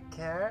 Take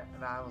care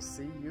and I will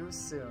see you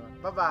soon.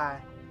 Bye-bye.